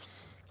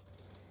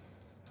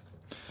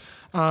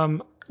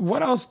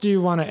 what else do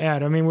you want to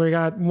add? I mean, we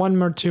got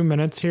 1 or 2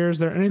 minutes here. Is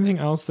there anything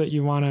else that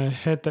you want to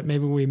hit that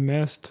maybe we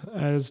missed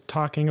as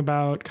talking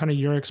about kind of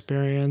your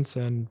experience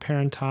and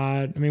parent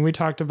taught? I mean, we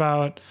talked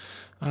about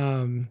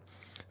the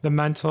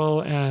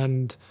mental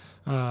and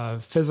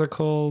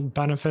physical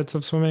benefits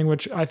of swimming,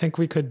 which I think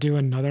we could do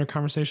another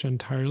conversation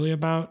entirely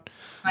about.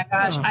 My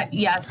gosh,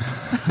 yes.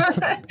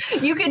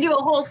 You could do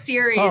a whole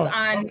series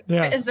on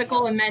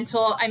physical and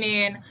mental. I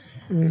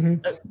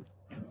mean,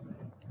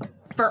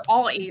 for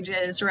all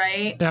ages,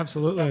 right?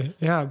 Absolutely.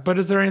 Yeah. But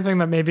is there anything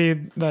that maybe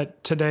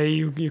that today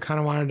you kind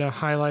of wanted to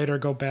highlight or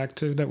go back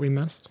to that we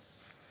missed?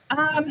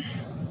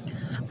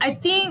 I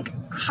think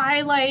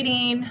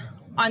highlighting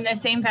on the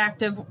same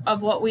fact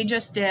of what we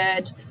just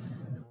did,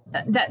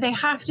 that they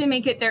have to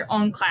make it their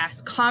own class.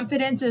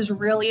 Confidence is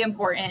really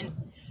important.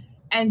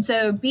 And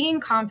so being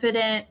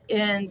confident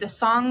in the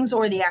songs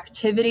or the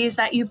activities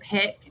that you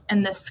pick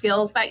and the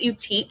skills that you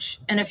teach.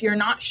 And if you're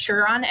not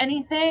sure on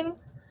anything,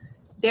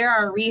 there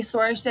are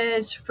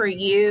resources for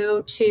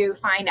you to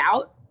find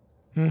out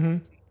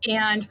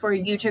and for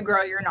you to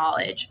grow your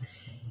knowledge.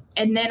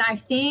 And then I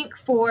think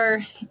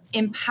for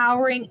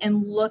empowering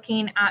and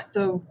looking at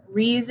the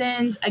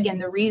reasons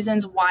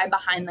why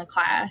behind the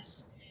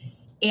class.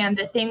 And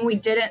the thing we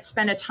didn't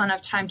spend a ton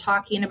of time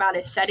talking about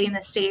is setting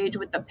the stage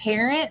with the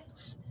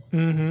parents.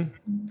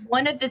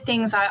 One of the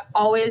things I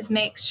always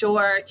make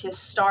sure to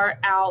start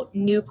out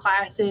new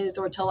classes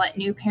or to let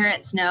new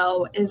parents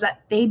know is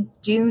that they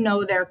do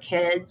know their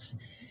kids.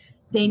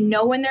 They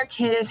know when their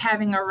kid is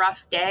having a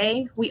rough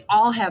day. We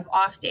all have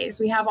off days.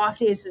 We have off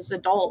days as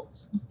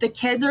adults. The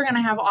kids are going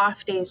to have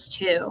off days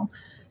too.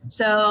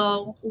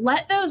 So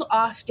let those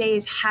off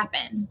days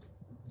happen.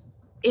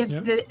 If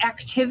the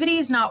activity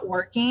is not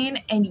working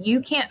and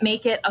you can't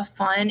make it a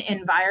fun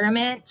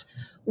environment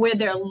where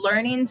they're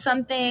learning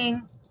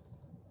something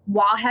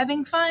while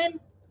having fun,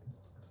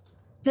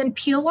 then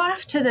peel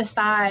off to the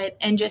side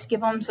and just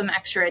give them some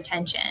extra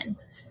attention.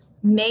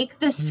 Make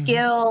the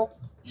skill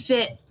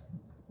fit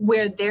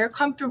where they're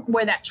comfortable,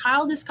 where that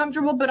child is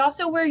comfortable, but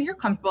also where you're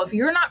comfortable. If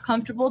you're not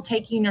comfortable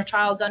taking your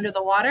child under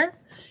the water,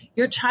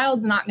 your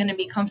child's not going to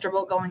be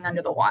comfortable going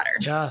under the water.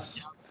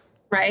 Yes.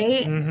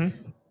 Right?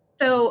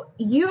 So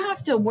you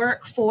have to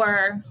work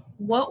for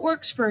what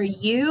works for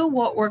you,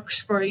 what works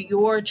for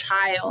your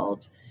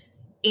child,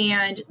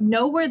 and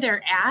know where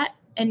they're at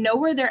and know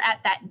where they're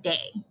at that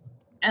day.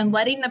 And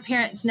letting the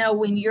parents know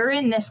when you're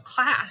in this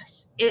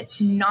class, it's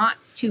not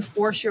to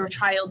force your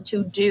child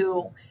to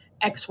do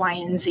X, Y,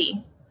 and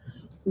Z.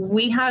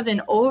 We have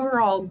an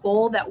overall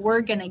goal that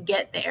we're going to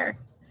get there.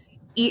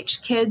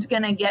 Each kid's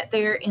going to get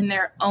there in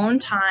their own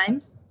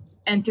time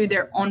and through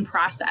their own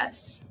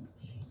process.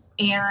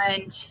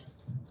 And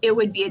it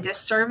would be a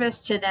disservice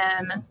to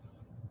them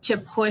to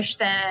push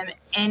them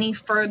any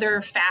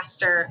further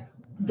faster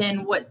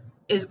than what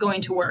is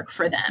going to work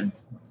for them.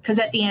 Because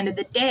at the end of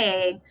the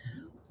day,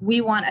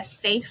 we want a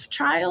safe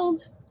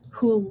child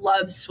who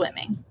loves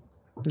swimming.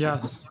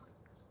 Yes.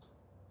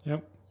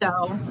 Yep.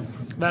 So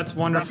that's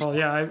wonderful.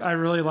 Yeah, I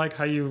really like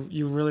how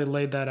you really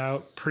laid that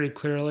out pretty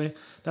clearly.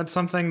 That's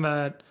something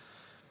that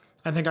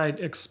I think I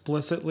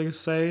explicitly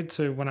say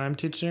to when I'm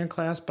teaching a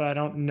class, but I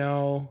don't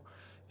know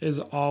is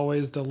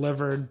always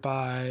delivered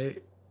by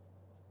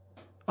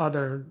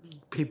other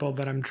people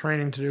that I'm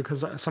training to do,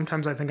 because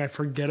sometimes I think I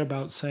forget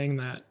about saying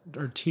that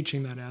or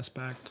teaching that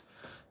aspect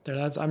there.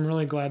 I'm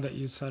really glad that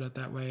you said it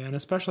that way, and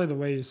especially the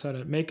way you said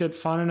it. Make it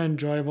fun and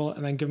enjoyable,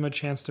 and then give them a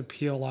chance to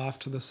peel off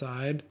to the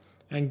side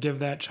and give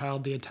that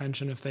child the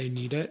attention if they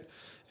need it,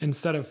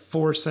 instead of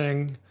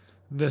forcing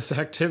this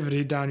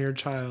activity down your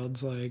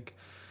child's like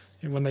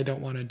when they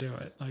don't want to do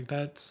it. Like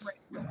that's,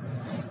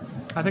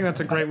 I think that's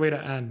a great way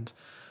to end.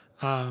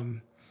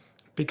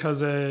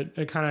 Because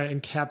it kind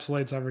of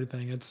encapsulates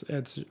everything.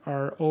 It's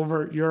your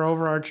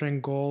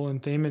overarching goal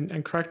and theme,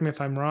 and correct me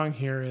if I'm wrong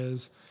here,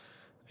 is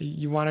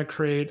you want to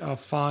create a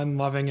fun,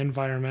 loving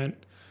environment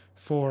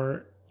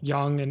for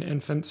young and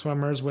infant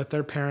swimmers with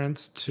their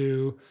parents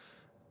to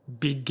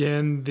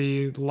begin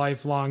the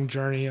lifelong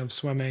journey of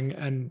swimming,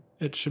 and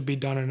it should be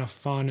done in a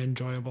fun,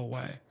 enjoyable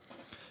way.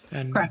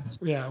 And correct.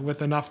 Yeah,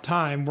 with enough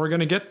time, we're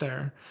going to get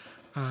there.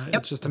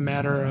 It's just a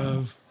matter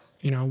of,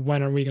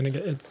 when are we going to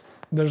get it?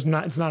 It's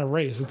not a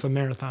race, it's a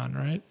marathon,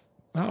 right?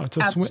 Oh, it's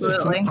it's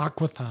an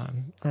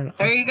aquathon.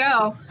 There you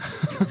go.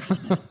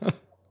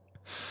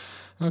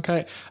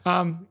 Okay.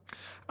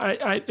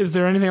 Is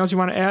there anything else you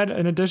want to add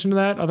in addition to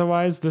that?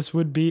 Otherwise, this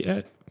would be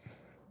it.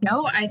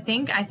 No, I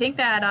think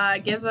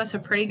that gives us a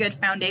pretty good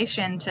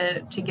foundation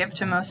to give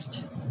to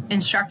most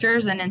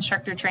instructors and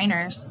instructor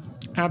trainers.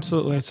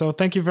 Absolutely. So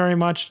thank you very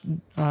much,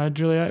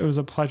 Julia. It was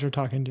a pleasure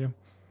talking to you.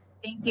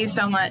 Thank you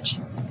so much.